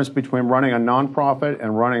no difference between running a nonprofit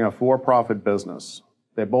and running a for-profit business.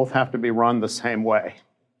 They both have to be run the same way.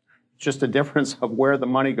 It's just a difference of where the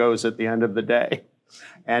money goes at the end of the day.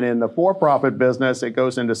 And in the for-profit business, it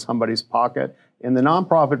goes into somebody's pocket. In the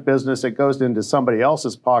nonprofit business, it goes into somebody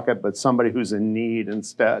else's pocket, but somebody who's in need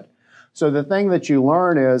instead. So the thing that you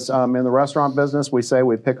learn is, in the restaurant business, we say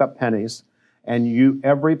we pick up pennies, and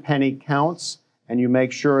every penny counts, and you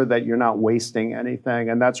make sure that you're not wasting anything.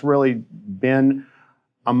 And that's really been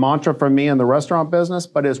a mantra for me in the restaurant business,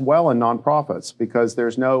 but as well in nonprofits, because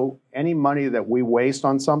any money that we waste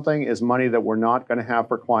on something is money that we're not going to have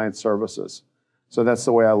for client services. So that's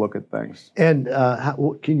the way I look at things. And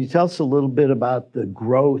can you tell us a little bit about the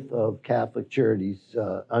growth of Catholic Charities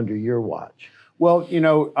under your watch? Well,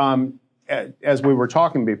 as we were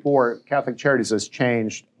talking before, Catholic Charities has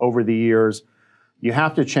changed over the years. You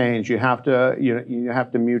have to change. You have to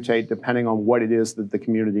mutate depending on what it is that the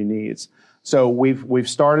community needs. So we've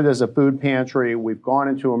started as a food pantry. We've gone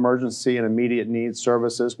into emergency and immediate needs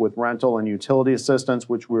services with rental and utility assistance,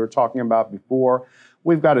 which we were talking about before.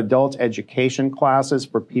 We've got adult education classes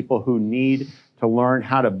for people who need to learn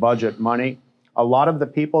how to budget money. A lot of the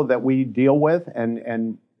people that we deal with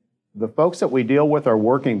and the folks that we deal with are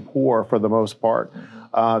working poor for the most part.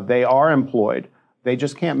 They are employed. They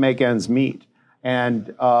just can't make ends meet.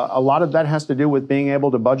 And a lot of that has to do with being able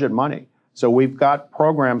to budget money. So we've got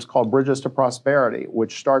programs called Bridges to Prosperity,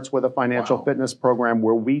 which starts with a financial fitness program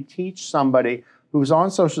where we teach somebody who's on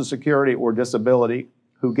Social Security or disability,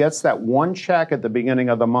 who gets that one check at the beginning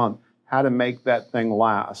of the month, how to make that thing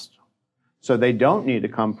last. So they don't need to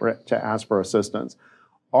come to ask for assistance.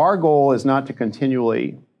 Our goal is not to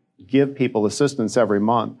continually, give people assistance every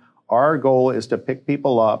month. Our goal is to pick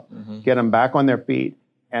people up, get them back on their feet,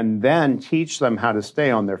 and then teach them how to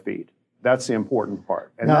stay on their feet. That's the important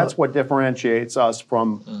part. And that's what differentiates us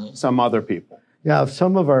from some other people. Now, if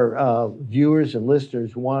some of our viewers and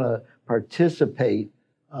listeners want to participate,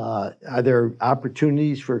 are there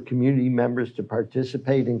opportunities for community members to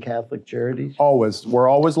participate in Catholic Charities? Always. We're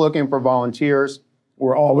always looking for volunteers.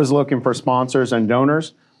 We're always looking for sponsors and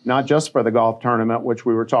donors, not just for the golf tournament, which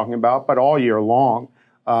we were talking about, but all year long.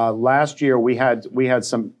 Last year, we had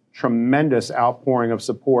some tremendous outpouring of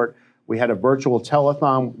support. We had a virtual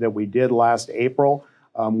telethon that we did last April,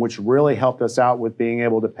 which really helped us out with being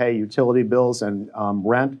able to pay utility bills and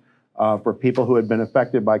rent for people who had been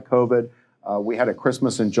affected by COVID. We had a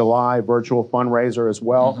Christmas in July virtual fundraiser as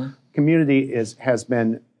well. Community has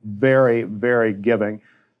been very, very giving,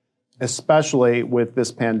 especially with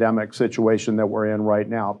this pandemic situation that we're in right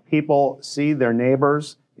now. People see their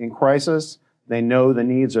neighbors in crisis. They know the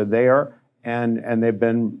needs are there, and they've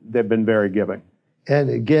been very giving.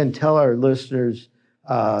 And again, tell our listeners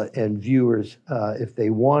and viewers if they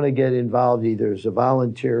want to get involved, either as a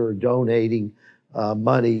volunteer or donating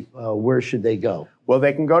money, where should they go? Well,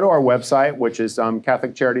 they can go to our website, which is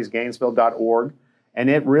CatholicCharitiesGainesville.org, and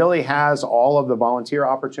it really has all of the volunteer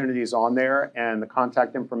opportunities on there and the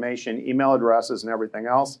contact information, email addresses, and everything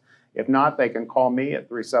else. If not, they can call me at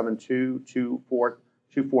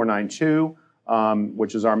 372-2492.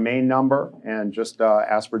 Which is our main number, and just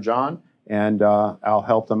ask for John, and I'll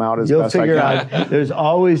help them out as best I can. Out, there's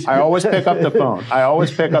always. I always pick up the phone.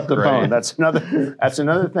 Phone. That's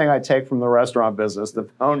another thing I take from the restaurant business. The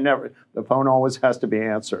phone always has to be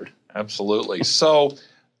answered. Absolutely. So,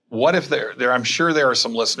 what if there? I'm sure there are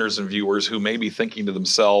some listeners and viewers who may be thinking to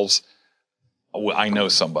themselves, oh, "I know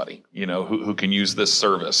somebody, who can use this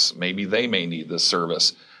service. Maybe they may need this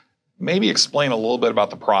service." Maybe explain a little bit about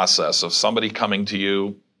the process of somebody coming to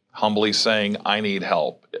you humbly saying, I need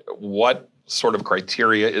help. What sort of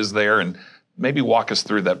criteria is there? And maybe walk us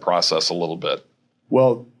through that process a little bit.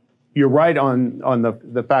 Well, you're right on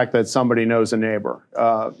the fact that somebody knows a neighbor.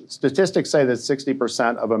 Statistics say that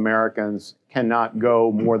 60% of Americans cannot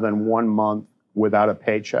go more than 1 month without a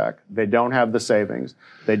paycheck. They don't have the savings.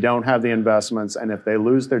 They don't have the investments. And if they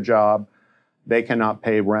lose their job, they cannot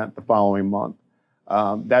pay rent the following month.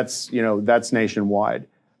 That's nationwide.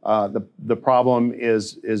 The problem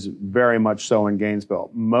is very much so in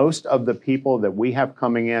Gainesville. Most of the people that we have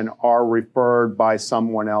coming in are referred by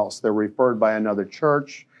someone else. They're referred by another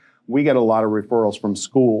church. We get a lot of referrals from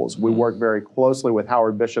schools. We work very closely with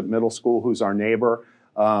Howard Bishop Middle School, who's our neighbor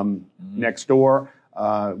next door.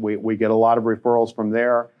 We get a lot of referrals from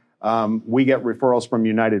there. We get referrals from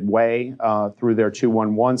United Way through their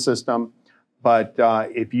 211 system. But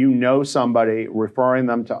if you know somebody, referring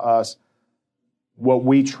them to us, what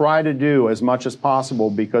we try to do as much as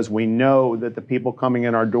possible, because we know that the people coming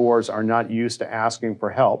in our doors are not used to asking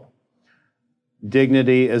for help.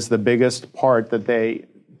 Dignity is the biggest part that they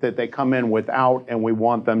come in without, and we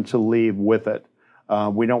want them to leave with it.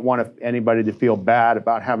 We don't want anybody to feel bad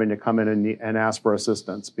about having to come in and ask for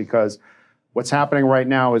assistance, because what's happening right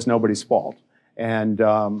now is nobody's fault. And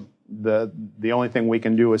the only thing we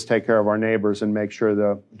can do is take care of our neighbors and make sure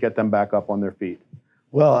to get them back up on their feet.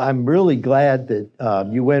 Well, I'm really glad that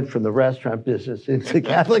you went from the restaurant business into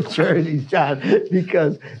Catholic Charities, John,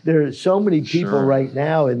 because there are so many people right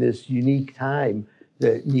now in this unique time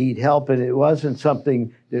that need help, and it wasn't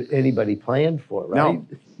something that anybody planned for, right? No.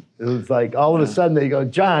 It was like all of a sudden they go,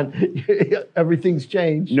 John, everything's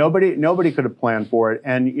changed. Nobody could have planned for it,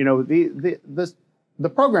 and the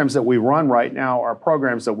programs that we run right now are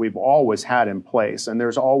programs that we've always had in place, and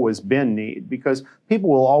there's always been need, because people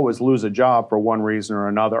will always lose a job for one reason or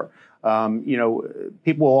another.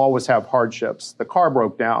 People will always have hardships. The car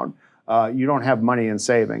broke down. You don't have money in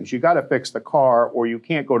savings. You got to fix the car, or you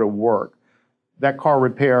can't go to work. That car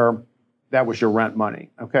repair, that was your rent money.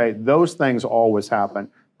 Okay, those things always happen.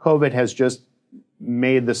 COVID has just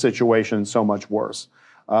made the situation so much worse,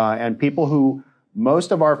 and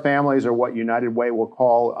most of our families are what United Way will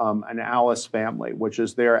call an ALICE family, which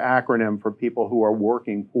is their acronym for people who are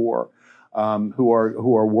working poor, who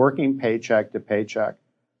are working paycheck to paycheck.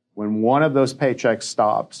 When one of those paychecks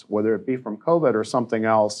stops, whether it be from COVID or something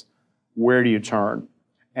else, where do you turn?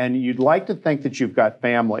 And you'd like to think that you've got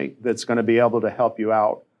family that's going to be able to help you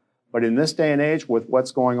out. But in this day and age, with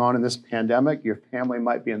what's going on in this pandemic, your family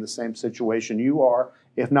might be in the same situation you are,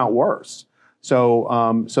 if not worse.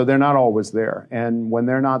 So they're not always there. And when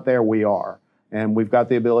they're not there, we are. And we've got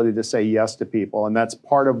the ability to say yes to people. And that's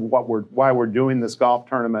part of why we're doing this golf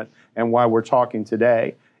tournament and why we're talking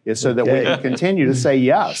today, is so that we Okay. can continue to say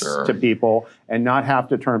yes Sure. to people and not have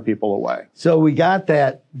to turn people away. So we got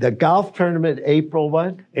that, the golf tournament, April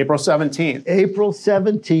what? April 17th. April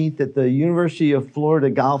 17th at the University of Florida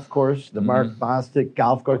Golf Course, the Mark Mm-hmm. Bostic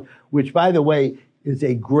Golf Course, which, by the way, is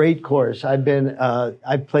a great course. I've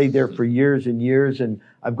played there for years and years, and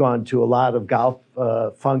I've gone to a lot of golf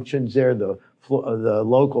functions there. The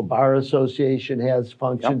local bar association has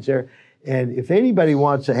functions there, and if anybody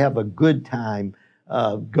wants to have a good time,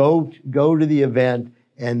 go to the event,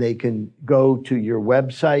 and they can go to your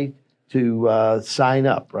website to sign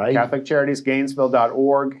up. Right?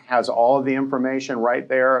 CatholicCharitiesGainesville.org has all of the information right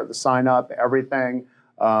there. The sign up, everything.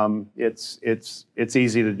 It's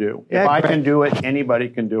easy to do. Yeah, if I can do it, anybody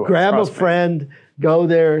can do it. Grab a Trust me. friend, go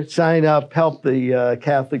there, sign up, help the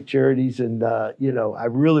Catholic Charities, and I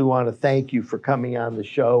really want to thank you for coming on the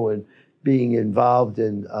show and being involved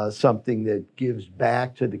in something that gives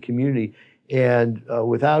back to the community. And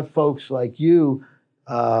without folks like you,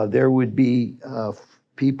 there would be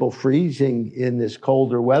people freezing in this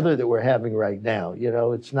colder weather that we're having right now.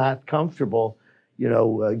 It's not comfortable.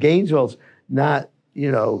 Gainesville's not,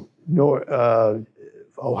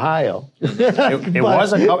 Ohio. It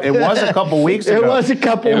was a couple weeks ago. It was a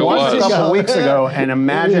couple weeks ago, and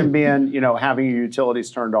imagine being, having your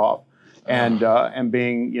utilities turned off and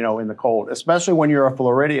being, in the cold, especially when you're a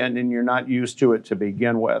Floridian and you're not used to it to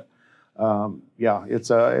begin with.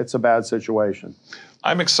 It's a bad situation.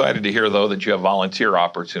 I'm excited to hear, though, that you have volunteer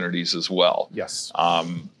opportunities as well. Yes.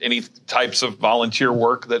 Any types of volunteer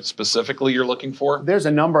work that specifically you're looking for? There's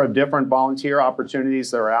a number of different volunteer opportunities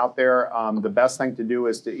that are out there. The best thing to do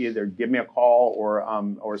is to either give me a call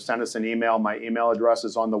or send us an email. My email address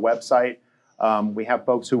is on the website. We have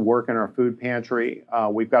folks who work in our food pantry.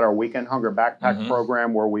 We've got our Weekend Hunger Backpack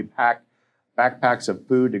program where we pack backpacks of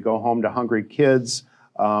food to go home to hungry kids.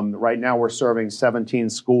 Right now, we're serving 17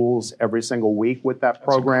 schools every single week with that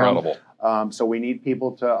program. That's incredible. So we need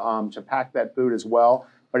people to pack that food as well.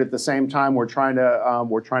 But at the same time, we're trying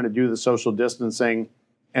to do the social distancing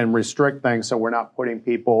and restrict things so we're not putting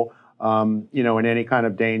people, in any kind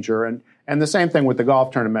of danger. And the same thing with the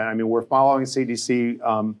golf tournament. I mean, we're following CDC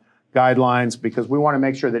guidelines because we want to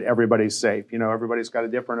make sure that everybody's safe. Everybody's got a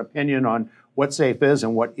different opinion on what safe is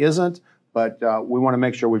and what isn't. But we want to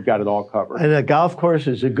make sure we've got it all covered. And a golf course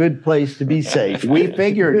is a good place to be safe. We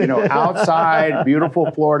figured, outside, beautiful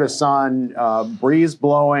Florida sun, breeze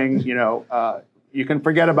blowing, you can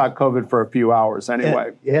forget about COVID for a few hours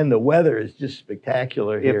anyway. And the weather is just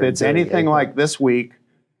spectacular here. If it's anything like this week,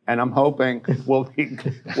 and I'm hoping we'll be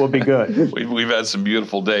good. We've had some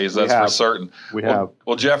beautiful days, that's for certain. We have.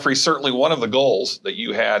 Well, Jeffrey, certainly one of the goals that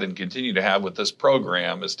you had and continue to have with this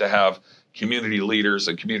program is to have community leaders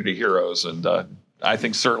and community heroes. And I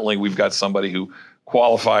think certainly we've got somebody who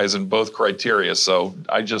qualifies in both criteria. So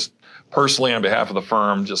I just personally, on behalf of the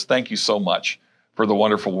firm, just thank you so much for the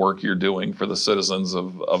wonderful work you're doing for the citizens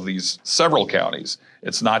of these several counties.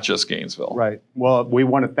 It's not just Gainesville. Right. Well, we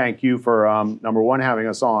want to thank you for number one, having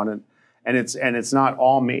us on, and it's not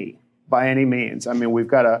all me by any means. I mean, we've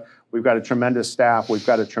got a tremendous staff. We've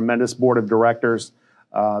got a tremendous board of directors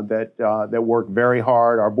that work very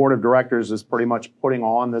hard. Our board of directors is pretty much putting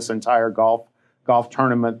on this entire golf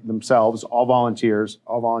tournament themselves, all volunteers,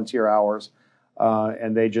 all volunteer hours,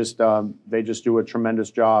 and they just do a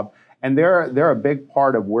tremendous job. And they're a big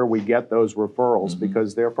part of where we get those referrals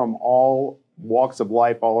because they're from all walks of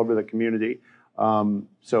life all over the community.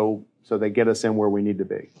 So they get us in where we need to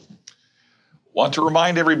be. Want to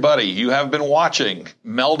remind everybody, you have been watching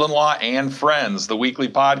Meldon Law and Friends, the weekly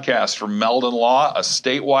podcast from Meldon Law, a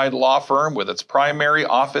statewide law firm with its primary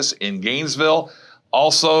office in Gainesville,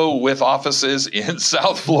 also with offices in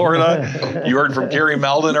South Florida. You heard from Gary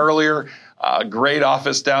Meldon earlier. Great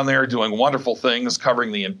office down there doing wonderful things,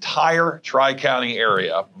 covering the entire Tri-County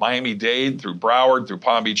area, Miami-Dade through Broward, through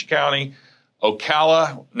Palm Beach County.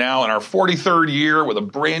 Ocala, now in our 43rd year with a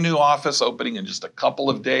brand new office opening in just a couple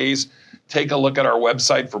of days. Take a look at our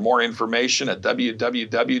website for more information at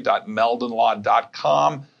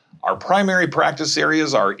www.meldonlaw.com. Our primary practice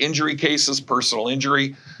areas are injury cases, personal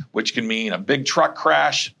injury, which can mean a big truck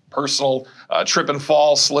crash, personal trip and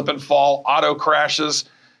fall, slip and fall, auto crashes,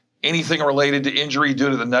 anything related to injury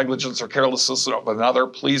due to the negligence or carelessness of another.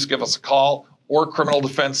 Please give us a call, or criminal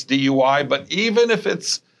defense DUI. But even if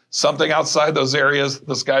it's something outside those areas,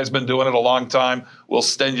 this guy's been doing it a long time, we'll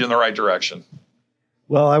send you in the right direction.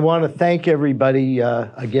 Well, I want to thank everybody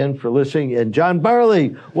again for listening. And John Barley,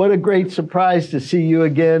 what a great surprise to see you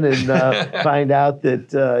again and find out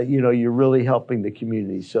that you're really helping the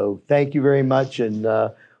community. So thank you very much,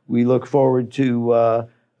 and we look forward to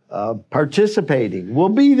participating. We'll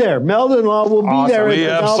be there. Meldon Law will be there. We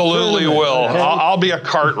absolutely will. Okay? I'll be a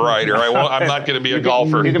cart rider. I'm not going to be a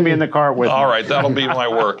golfer. You can be in the cart with me. All right, that'll be my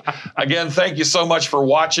work. Again, thank you so much for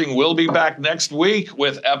watching. We'll be back next week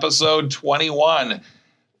with episode 21.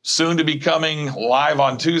 Soon to be coming live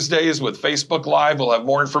on Tuesdays with Facebook Live. We'll have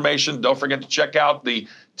more information. Don't forget to check out the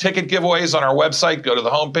ticket giveaways on our website. Go to the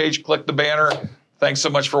homepage, click the banner. Thanks so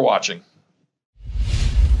much for watching.